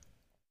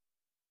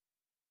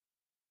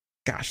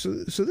 gosh, so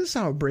this is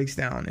how it breaks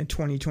down in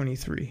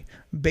 2023.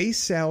 Base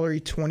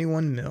salary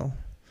 21 mil,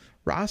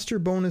 roster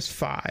bonus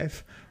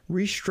 5,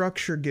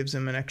 restructure gives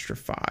him an extra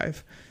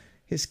 5.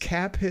 His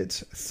cap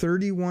hits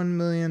 $31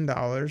 million,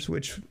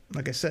 which,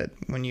 like I said,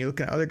 when you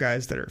look at other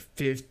guys that are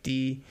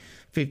 50,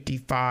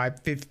 55,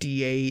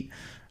 58,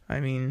 I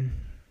mean,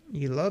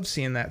 you love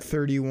seeing that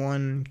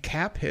 31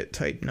 cap hit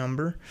type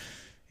number.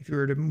 If you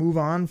were to move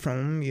on from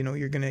him, you know,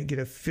 you're going to get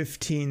a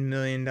 $15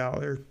 million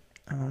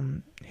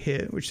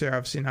hit, which they're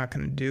obviously not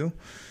going to do.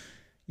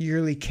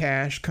 Yearly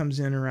cash comes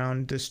in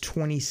around this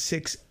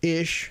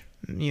 26-ish,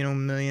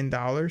 million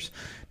dollars.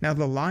 Now,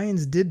 the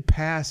Lions did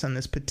pass on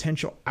this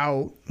potential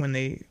out when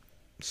they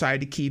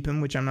decided to keep him,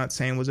 which I'm not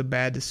saying was a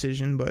bad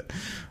decision, but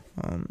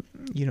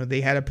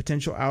they had a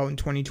potential out in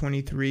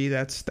 2023.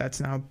 That's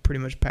now pretty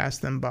much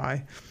passed them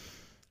by.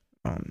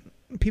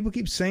 People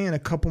keep saying a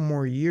couple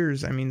more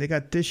years. I mean, they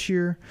got this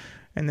year,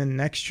 and then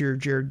next year,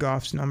 Jared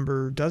Goff's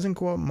number doesn't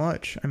go up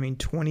much. I mean,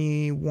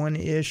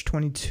 21-ish,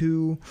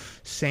 22,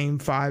 same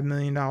 $5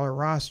 million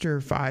roster,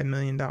 $5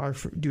 million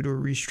due to a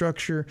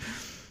restructure.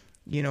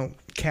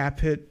 Cap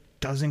hit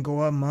doesn't go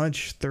up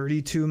much,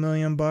 $32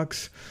 million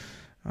bucks.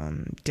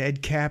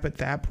 Dead cap at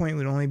that point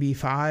would only be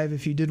 $5 million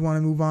if you did want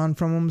to move on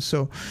from him.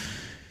 So,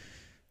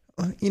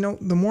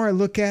 the more I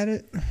look at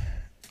it,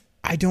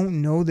 I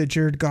don't know that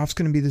Jared Goff's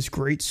going to be this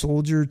great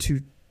soldier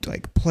to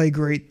play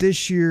great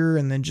this year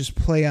and then just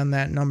play on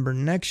that number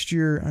next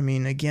year. I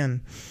mean,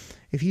 again,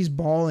 if he's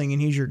balling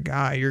and he's your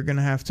guy, you're going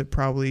to have to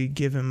probably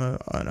give him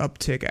an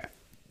uptick at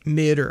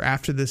mid or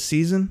after this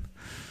season.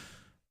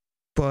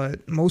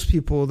 But most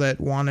people that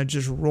want to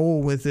just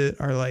roll with it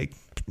are like,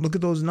 look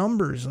at those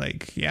numbers.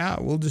 Yeah,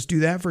 we'll just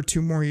do that for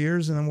 2 more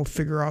years and then we'll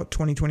figure out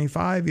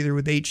 2025 either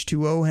with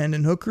H2O,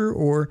 Hendon Hooker,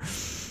 or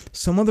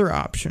some other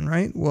option,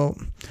 right? Well,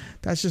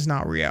 that's just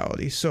not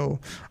reality. So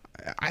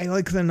I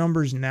like the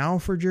numbers now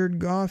for Jared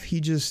Goff.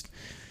 He just,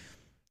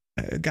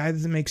 a guy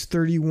that makes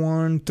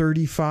 31,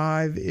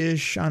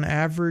 35-ish on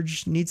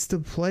average, needs to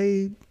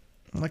play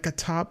like a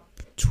top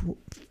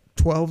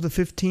 12 to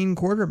 15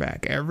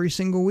 quarterback every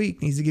single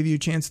week. Needs to give you a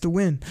chance to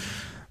win.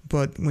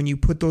 But when you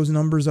put those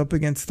numbers up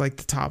against the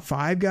top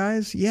 5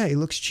 guys, yeah, he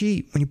looks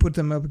cheap. When you put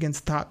them up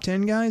against the top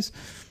 10 guys,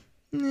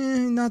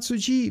 not so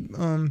cheap.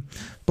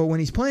 But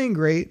when he's playing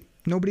great,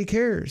 nobody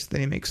cares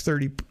that he makes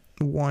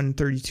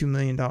 $32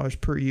 million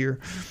per year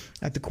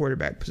at the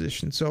quarterback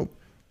position. So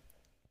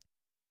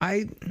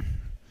I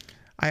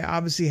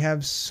obviously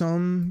have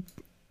some,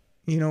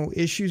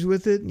 issues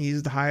with it.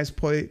 He's the highest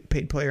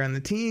paid player on the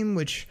team,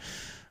 which,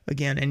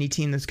 again, any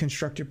team that's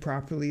constructed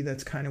properly,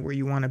 that's kind of where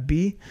you want to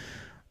be.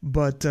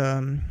 But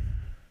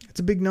it's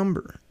a big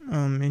number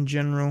in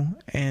general.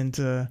 And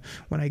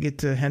when I get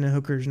to Hendon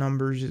Hooker's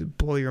numbers, it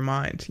blow your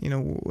mind,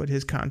 what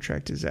his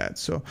contract is at.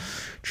 So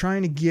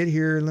trying to get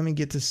here, let me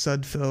get to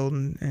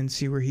Sudfeld and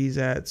see where he's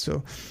at.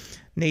 So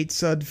Nate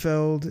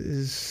Sudfeld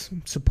is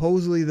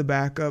supposedly the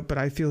backup, but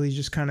I feel he's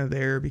just kind of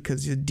there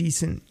because he's a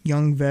decent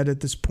young vet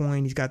at this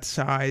point. He's got the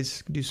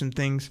size, can do some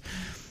things.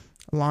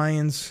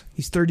 Lions,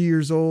 he's 30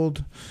 years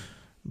old.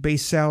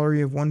 Base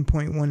salary of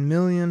 $1.1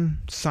 million,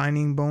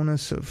 signing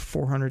bonus of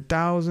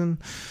 $400,000,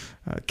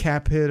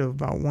 cap hit of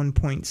about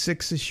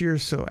 1.6 this year.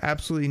 So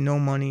absolutely no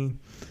money.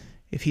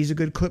 If he's a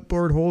good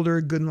clipboard holder,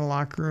 good in the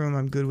locker room,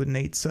 I'm good with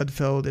Nate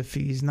Sudfeld. If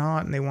he's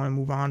not and they want to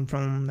move on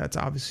from him, that's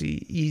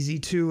obviously easy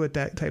too at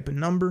that type of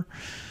number.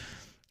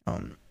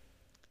 One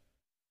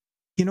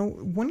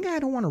guy I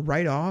don't want to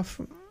write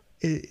off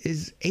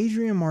is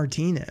Adrian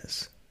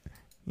Martinez.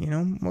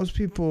 Most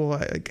people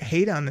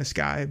hate on this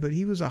guy, but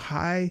he was a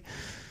high,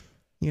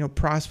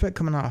 prospect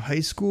coming out of high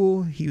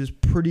school. He was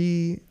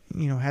pretty,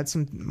 had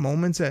some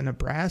moments at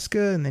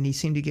Nebraska, and then he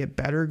seemed to get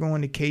better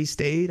going to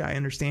K-State. I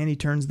understand he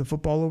turns the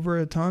football over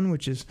a ton,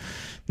 which is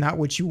not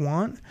what you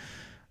want.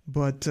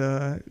 But,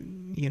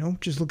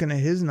 just looking at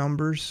his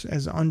numbers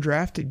as an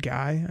undrafted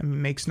guy, I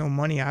mean, makes no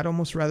money. I'd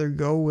almost rather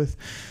go with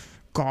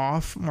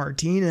Goff,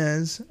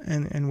 Martinez,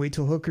 and wait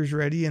till Hooker's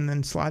ready and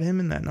then slot him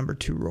in that number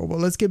 2 role. But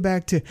let's get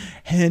back to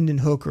Hendon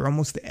Hooker.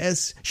 Almost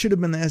should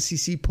have been the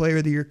SEC Player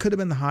of the Year. Could have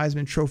been the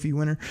Heisman Trophy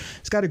winner.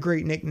 He's got a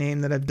great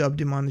nickname that I've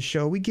dubbed him on the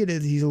show. We get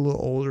it. He's a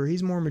little older.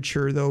 He's more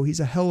mature, though. He's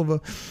a hell of a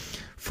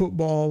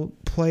football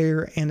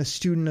player and a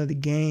student of the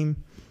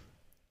game.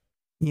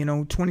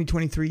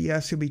 2023,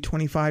 yes, he'll be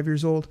 25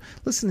 years old.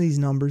 Listen to these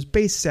numbers.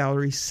 Base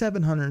salary,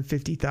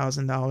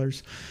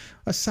 $750,000.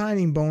 A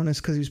signing bonus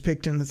because he was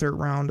picked in the 3rd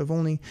round of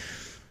only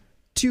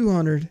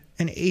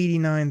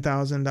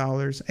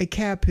 $289,000. A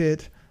cap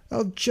hit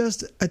of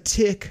just a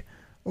tick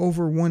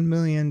over $1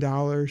 million.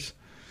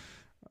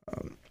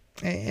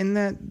 And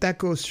that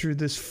goes through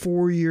this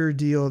 4-year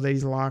deal that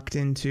he's locked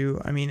into.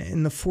 I mean,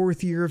 in the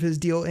 4th year of his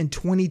deal in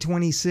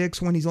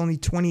 2026, when he's only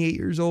 28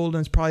 years old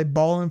and is probably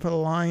balling for the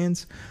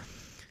Lions,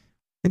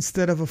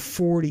 instead of a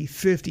 40,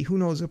 50, who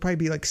knows, it'll probably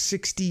be like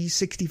 60,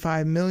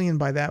 65 million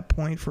by that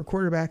point for a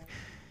quarterback.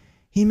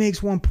 He makes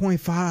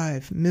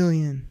 1.5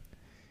 million.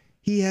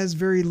 He has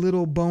very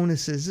little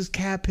bonuses. His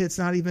cap hit's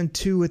not even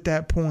 2 at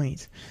that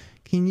point.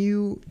 Do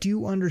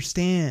you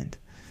understand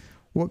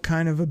what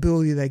kind of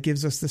ability that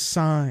gives us to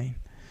sign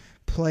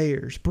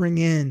players, bring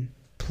in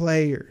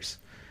players?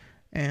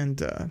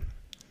 And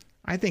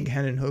I think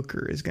Hendon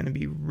Hooker is going to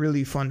be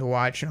really fun to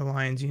watch in a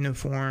Lions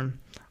uniform.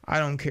 I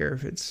don't care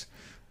if it's,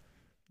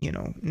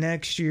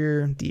 next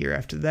year, the year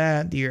after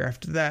that, the year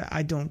after that.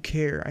 I don't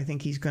care. I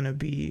think he's going to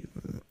be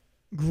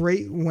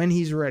great when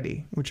he's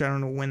ready, which I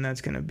don't know when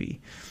that's going to be.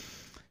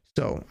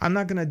 So I'm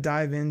not going to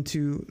dive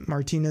into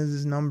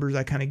Martinez's numbers.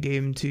 I kind of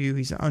gave him to you.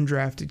 He's an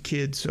undrafted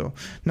kid, so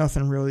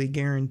nothing really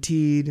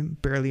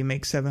guaranteed. Barely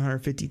makes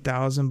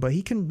 $750,000, but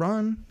he can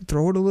run,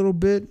 throw it a little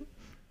bit.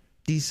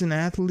 Decent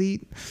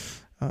athlete,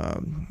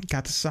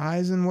 got the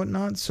size and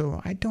whatnot.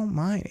 So I don't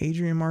mind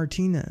Adrian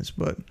Martinez,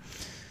 but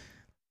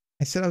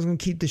I said I was going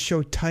to keep the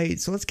show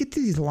tight. So let's get to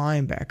these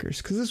linebackers,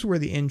 because this is where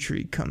the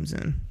intrigue comes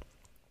in.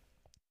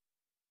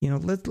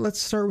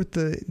 Let's start with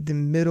the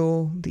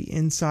middle, the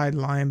inside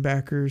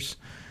linebackers.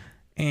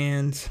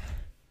 And,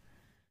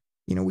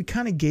 we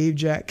kind of gave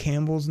Jack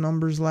Campbell's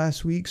numbers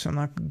last week, so I'm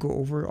not going to go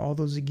over all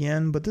those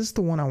again. But this is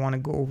the one I want to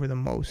go over the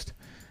most.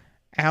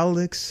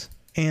 Alex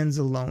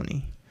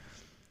Anzalone.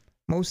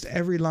 Most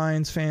every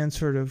Lions fan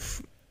sort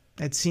of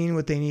had seen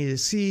what they needed to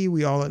see.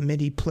 We all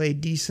admit he played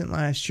decent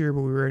last year,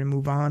 but we were ready to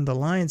move on. The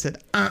Lions said,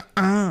 They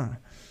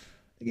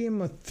gave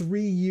him a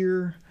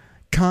 3-year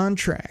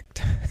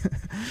contract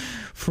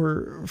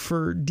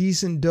for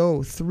decent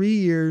dough. 3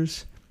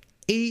 years,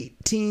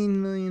 $18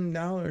 million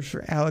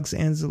for Alex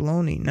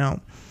Anzalone.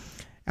 Now,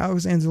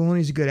 Alex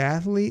Anzalone is a good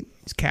athlete.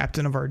 He's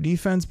captain of our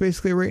defense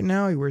basically right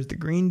now. He wears the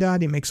green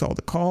dot. He makes all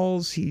the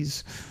calls.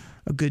 He's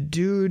a good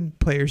dude.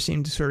 Players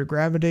seem to sort of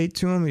gravitate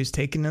to him. He was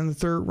taken in the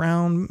 3rd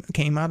round.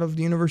 Came out of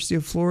the University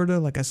of Florida.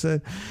 Like I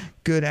said,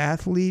 good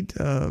athlete.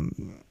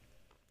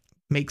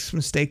 Makes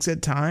mistakes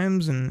at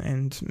times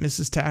and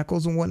misses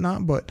tackles and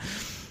whatnot. But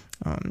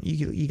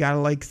you got to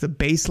like the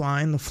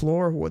baseline, the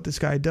floor of what this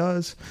guy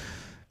does.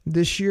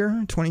 This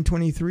year,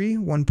 2023,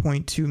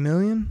 $1.2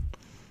 million.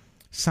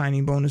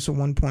 Signing bonus of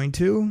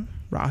 1.2.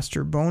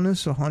 Roster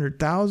bonus,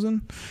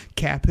 100,000.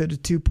 Cap hit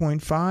of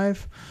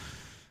 2.5.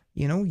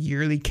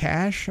 Yearly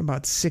cash,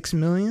 about $6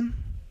 million.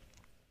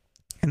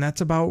 And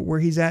that's about where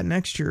he's at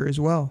next year as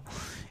well.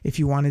 If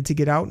you wanted to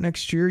get out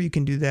next year, you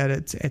can do that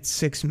at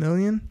 $6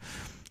 million.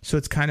 So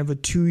it's kind of a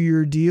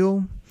 2-year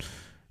deal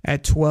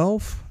at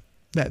 12.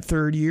 That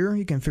 3rd year,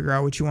 you can figure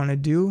out what you want to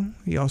do.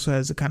 He also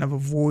has a kind of a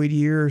void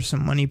year,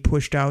 some money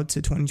pushed out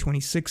to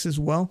 2026 as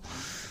well.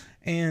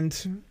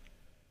 And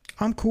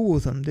I'm cool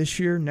with him this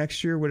year,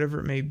 next year, whatever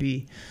it may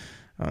be.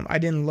 I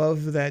didn't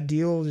love that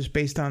deal just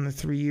based on the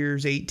 3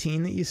 years,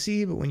 18 that you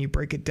see, but when you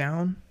break it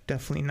down,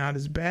 definitely not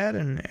as bad.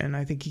 And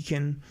I think he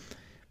can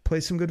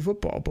play some good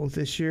football both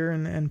this year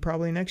and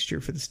probably next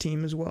year for this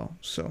team as well.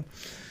 So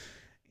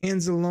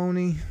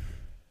Anzalone,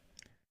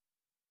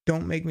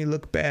 don't make me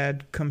look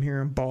bad. Come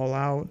here and ball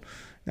out.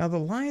 Now the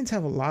Lions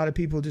have a lot of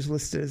people just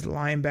listed as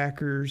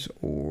linebackers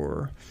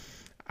or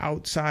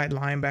outside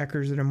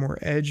linebackers that are more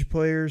edge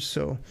players.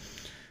 So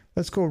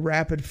let's go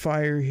rapid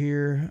fire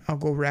here. I'll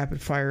go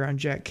rapid fire on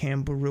Jack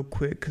Campbell real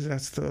quick because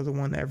that's the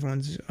one that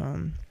everyone's,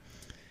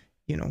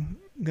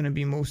 going to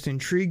be most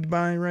intrigued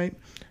by, right?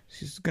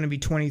 He's going to be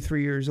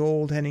 23 years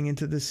old heading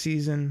into this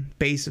season.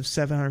 Base of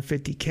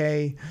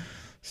 $750K.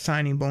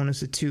 Signing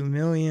bonus of $2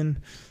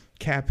 million.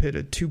 Cap hit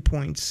of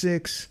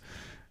 2.6.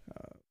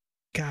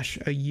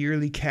 A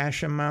yearly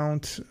cash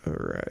amount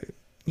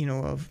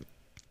of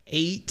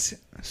 8.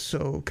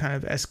 So kind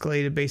of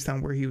escalated based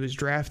on where he was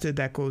drafted.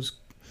 That goes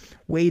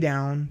way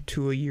down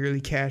to a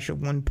yearly cash of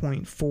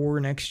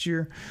 1.4 next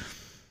year.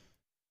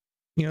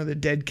 The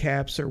dead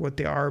caps are what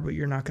they are, but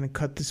you're not going to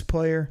cut this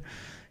player.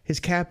 His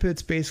cap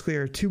hits basically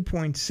are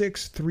 2.6,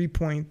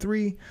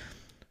 3.3,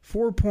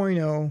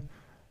 4.0,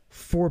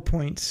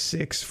 4.6,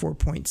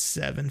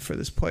 4.7 for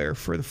this player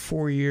for the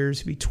 4 years.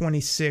 He'll be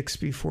 26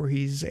 before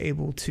he's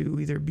able to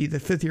either be the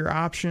 5th year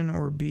option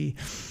or be,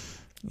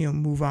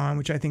 move on,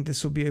 which I think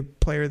this will be a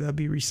player that'll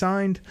be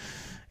re-signed.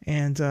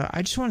 And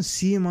I just want to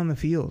see him on the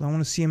field. I want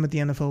to see him at the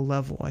NFL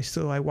level.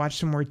 I watch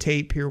some more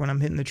tape here when I'm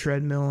hitting the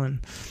treadmill,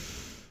 and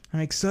I'm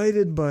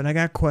excited, but I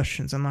got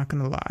questions. I'm not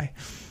going to lie.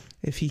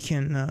 If he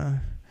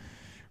can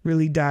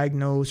really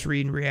diagnose,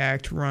 read and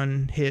react,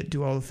 run, hit,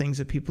 do all the things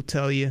that people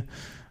tell you.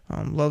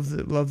 Love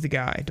the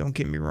guy. Don't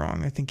get me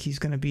wrong. I think he's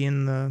going to be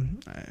in the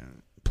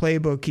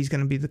playbook. He's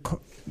going to be the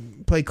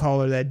play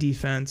caller of that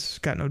defense.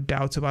 Got no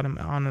doubts about him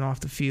on and off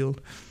the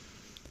field.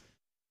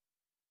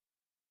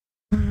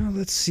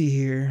 Let's see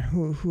here.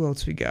 Who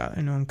else we got?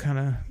 I know I'm kind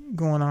of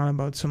going on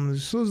about some of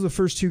this. So those are the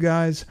first 2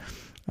 guys.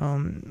 A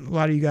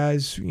lot of you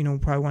guys,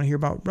 probably want to hear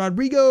about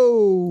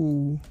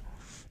Rodrigo.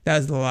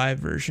 That's the live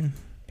version.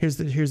 Here's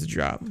the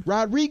drop.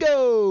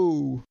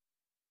 Rodrigo.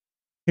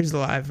 Here's the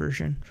live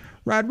version.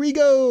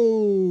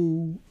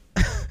 Rodrigo.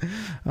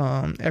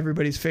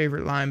 Everybody's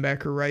favorite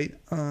linebacker, right?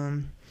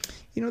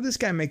 This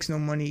guy makes no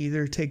money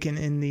either. Taken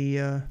in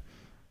the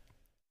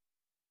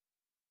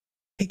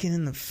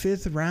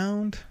 5th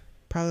round.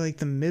 Probably like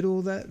the middle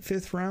of that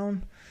 5th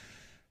round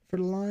for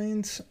the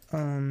Lions.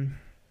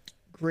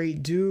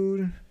 Great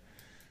dude.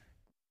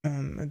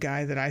 A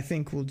guy that I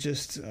think will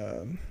just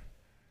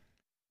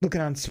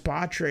looking on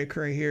Spotrick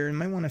right here, and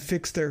might want to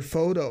fix their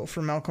photo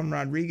for Malcolm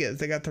Rodriguez.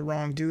 They got the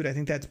wrong dude. I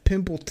think that's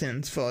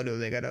Pimpleton's photo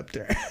they got up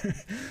there.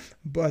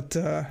 But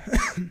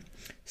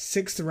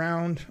 6th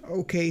round,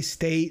 OK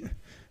State,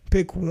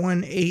 pick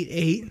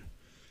 188.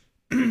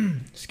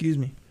 Excuse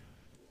me.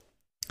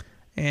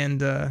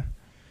 And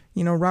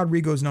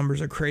Rodrigo's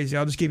numbers are crazy.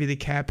 I'll just give you the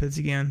cap hits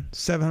again.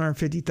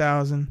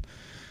 750,000.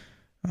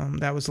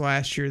 That was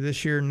last year.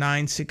 This year,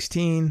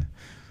 916.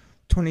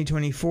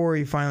 2024,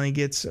 he finally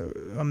gets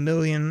a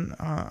million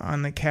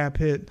on the cap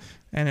hit,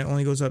 and it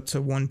only goes up to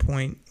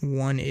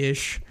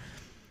 1.1-ish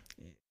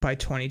by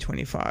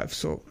 2025.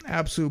 So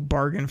absolute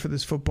bargain for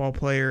this football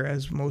player,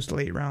 as most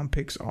late round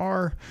picks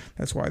are.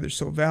 That's why they're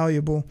so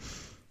valuable.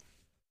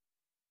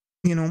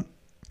 Got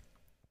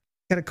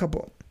a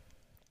couple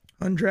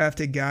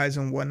undrafted guys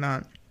and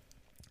whatnot.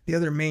 The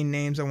other main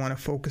names I want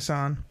to focus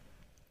on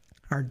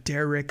are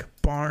Derek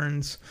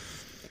Barnes.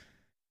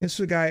 This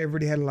is a guy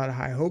everybody had a lot of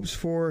high hopes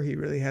for. He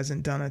really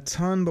hasn't done a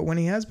ton, but when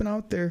he has been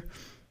out there,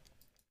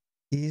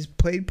 he's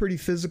played pretty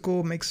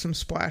physical, makes some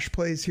splash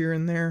plays here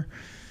and there.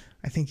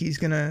 I think he's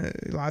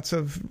lots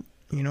of,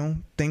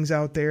 things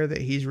out there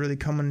that he's really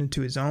coming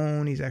into his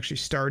own. He's actually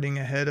starting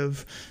ahead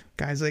of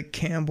guys like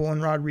Campbell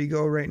and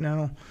Rodrigo right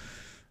now.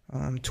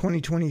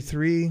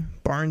 2023,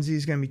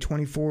 Barnsley's going to be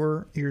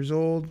 24 years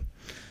old.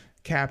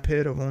 Cap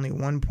hit of only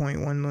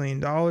 $1.1 million.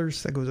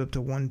 That goes up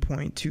to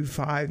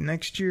 1.25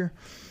 next year.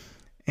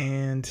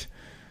 And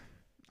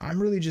I'm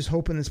really just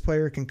hoping this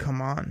player can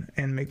come on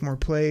and make more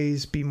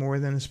plays, be more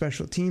than a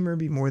special teamer,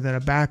 be more than a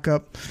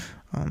backup.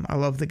 I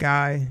love the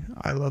guy.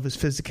 I love his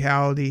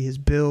physicality, his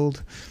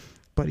build,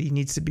 but he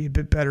needs to be a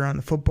bit better on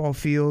the football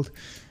field.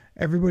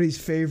 Everybody's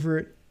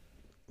favorite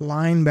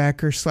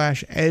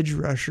linebacker / edge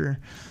rusher,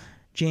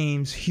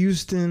 James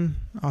Houston.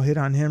 I'll hit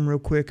on him real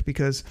quick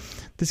because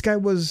this guy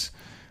was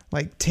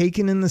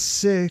taken in the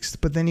 6th,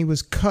 but then he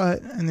was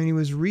cut and then he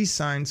was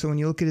re-signed. So when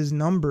you look at his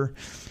number,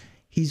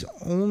 he's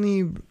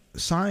only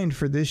signed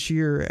for this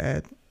year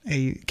at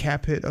a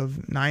cap hit of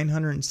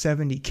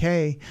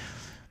 $970K,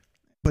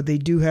 but they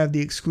do have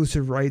the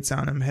exclusive rights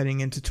on him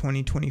heading into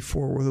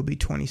 2024 where he'll be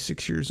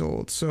 26 years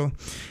old. So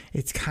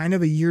it's kind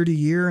of a year to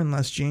year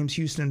unless James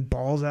Houston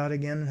balls out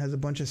again and has a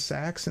bunch of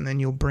sacks, and then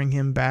you'll bring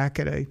him back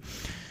at a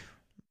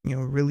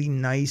really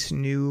nice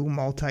new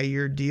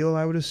multi-year deal,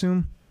 I would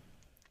assume.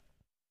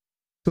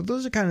 So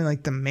those are kind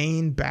of the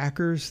main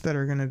backers that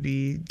are going to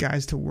be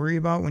guys to worry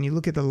about. When you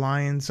look at the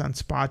Lions on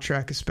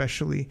Spotrac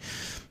especially,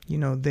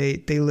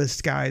 they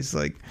list guys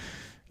like,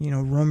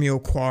 Romeo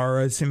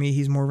Okwara. To me,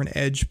 he's more of an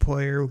edge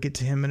player. We'll get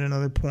to him at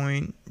another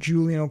point.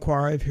 Julian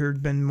Okwara, I've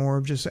heard, been more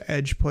of just an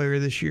edge player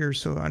this year,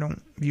 so I don't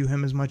view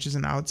him as much as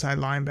an outside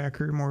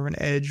linebacker, more of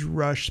an edge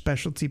rush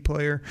specialty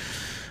player.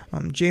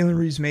 Jalen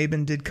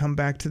Reeves-Maben did come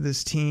back to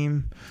this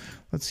team.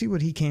 Let's see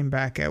what he came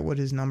back at, what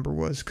his number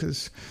was,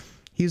 because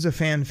he's a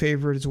fan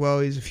favorite as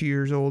well. He's a few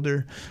years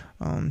older.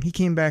 He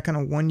came back on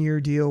a 1-year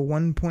deal,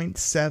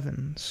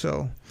 1.7.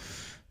 So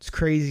it's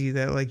crazy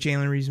that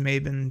Jalen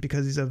Reeves-Maben,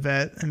 because he's a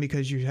vet and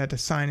because you had to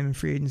sign him in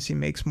free agency,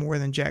 makes more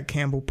than Jack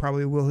Campbell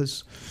probably will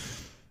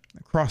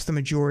across the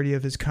majority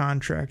of his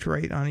contract,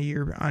 right, on a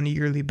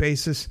yearly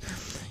basis.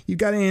 You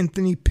got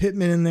Anthony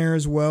Pittman in there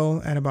as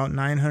well at about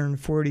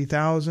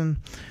 $940,000.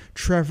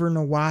 Trevor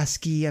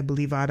Nowaski, I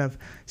believe, out of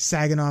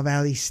Saginaw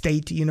Valley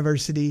State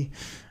University,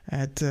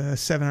 at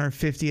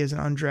 $750 as an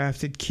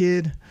undrafted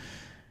kid.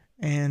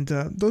 And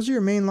those are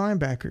your main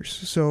linebackers.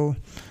 So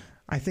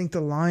I think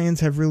the Lions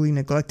have really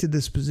neglected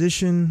this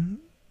position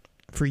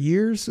for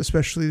years,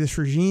 especially this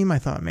regime. I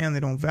thought, man, they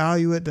don't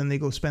value it. Then they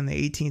go spend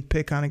the 18th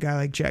pick on a guy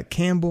like Jack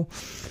Campbell.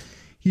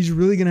 He's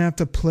really going to have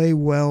to play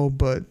well,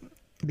 but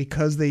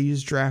because they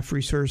use draft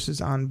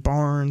resources on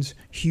Barnes,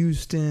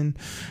 Houston,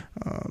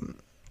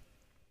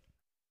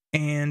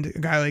 and a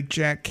guy like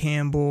Jack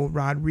Campbell,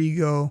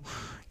 Rodrigo,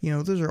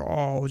 those are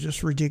all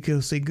just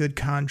ridiculously good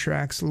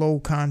contracts, low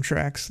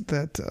contracts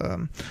that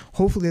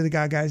hopefully they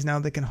got guys now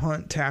that can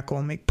hunt, tackle,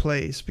 and make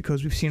plays,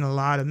 because we've seen a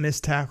lot of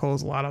missed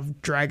tackles, a lot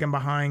of dragging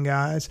behind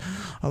guys,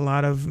 a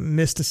lot of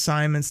missed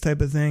assignments type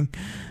of thing.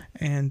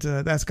 And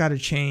that's got to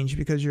change,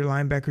 because your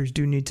linebackers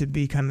do need to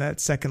be kind of that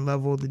second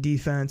level of the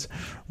defense,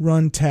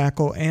 run,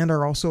 tackle, and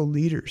are also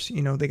leaders.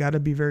 They got to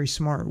be very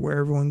smart where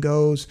everyone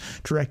goes,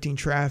 directing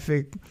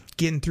traffic,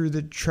 getting through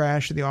the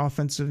trash of the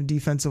offensive and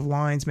defensive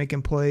lines,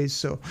 making plays.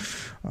 So,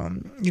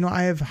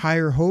 I have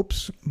higher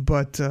hopes,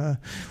 but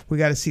we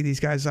got to see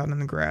these guys out on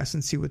the grass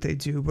and see what they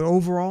do. But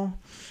overall,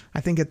 I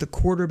think at the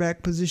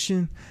quarterback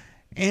position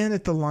and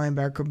at the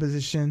linebacker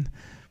position,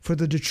 for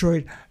the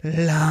Detroit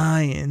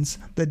Lions,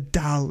 the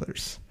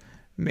dollars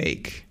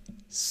make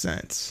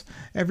sense.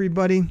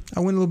 Everybody,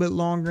 I went a little bit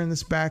longer in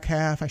this back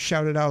half. I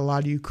shouted out a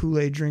lot of you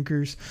Kool-Aid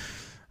drinkers.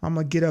 I'm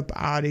going to get up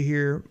out of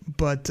here.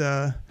 But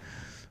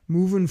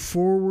moving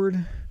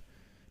forward,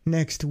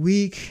 next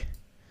week,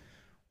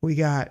 we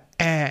got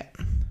at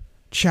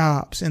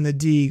Chops and the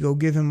D. Go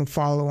give him a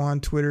follow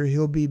on Twitter.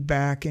 He'll be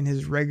back in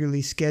his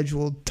regularly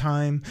scheduled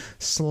time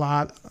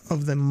slot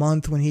of the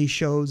month when he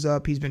shows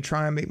up. He's been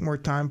trying to make more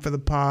time for the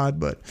pod,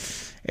 but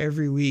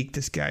every week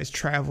this guy's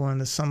traveling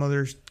to some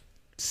other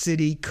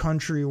city,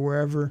 country,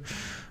 wherever.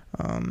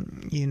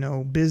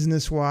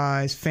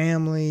 Business-wise,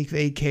 family,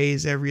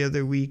 vacays every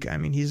other week. I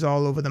mean, he's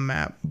all over the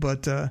map,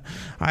 but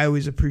I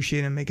always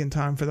appreciate him making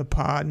time for the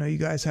pod. I know you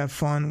guys have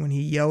fun when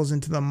he yells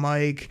into the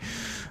mic,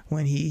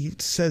 when he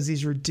says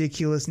these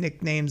ridiculous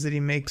nicknames that he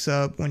makes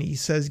up, when he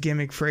says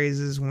gimmick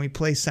phrases, when we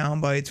play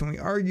sound bites, when we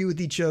argue with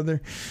each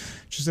other.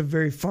 Just a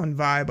very fun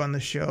vibe on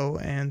the show,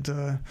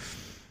 and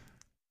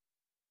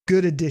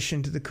good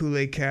addition to the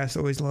Kool-Aid cast.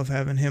 Always love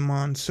having him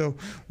on. So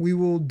we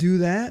will do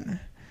that.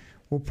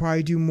 We'll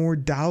probably do more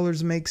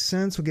dollars make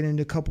sense. We'll get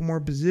into a couple more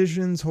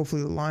positions.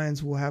 Hopefully the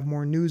Lions will have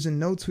more news and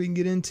notes we can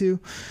get into.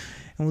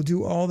 And we'll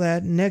do all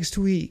that next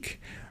week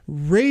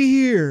right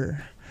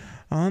here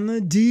on the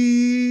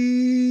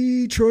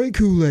Detroit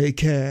Kool-Aid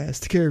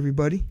cast. Take care,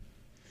 everybody.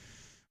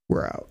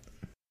 We're out.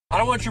 I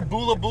don't want your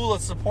boola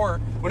support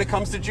when it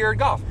comes to Jared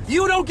Goff.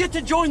 You don't get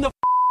to join the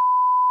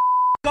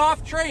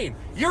Goff train.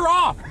 You're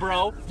off,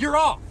 bro. You're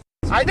off.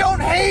 I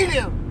don't hate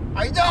him.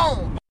 I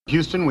don't.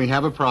 Houston, we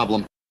have a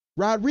problem.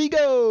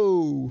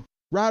 Rodrigo.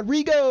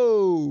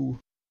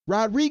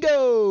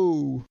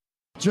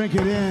 Drink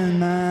it in,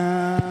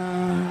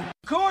 man.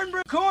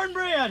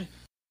 Cornbread.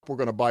 We're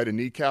going to bite a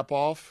kneecap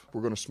off.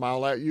 We're going to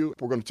smile at you.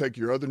 We're going to take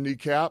your other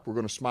kneecap. We're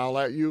going to smile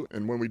at you.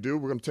 And when we do,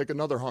 we're going to take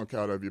another hunk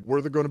out of you.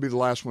 We're going to be the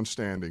last one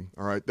standing.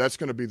 All right? That's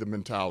going to be the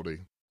mentality.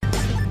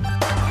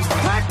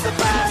 Pack the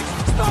bag.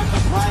 Start the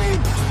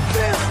plane.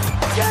 This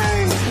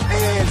game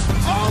is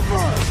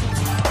over.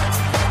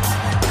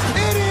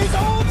 It is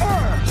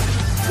over.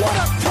 What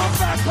a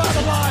comeback by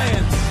the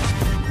Lions.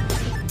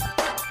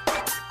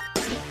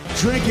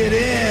 Drink it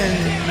in,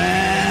 man.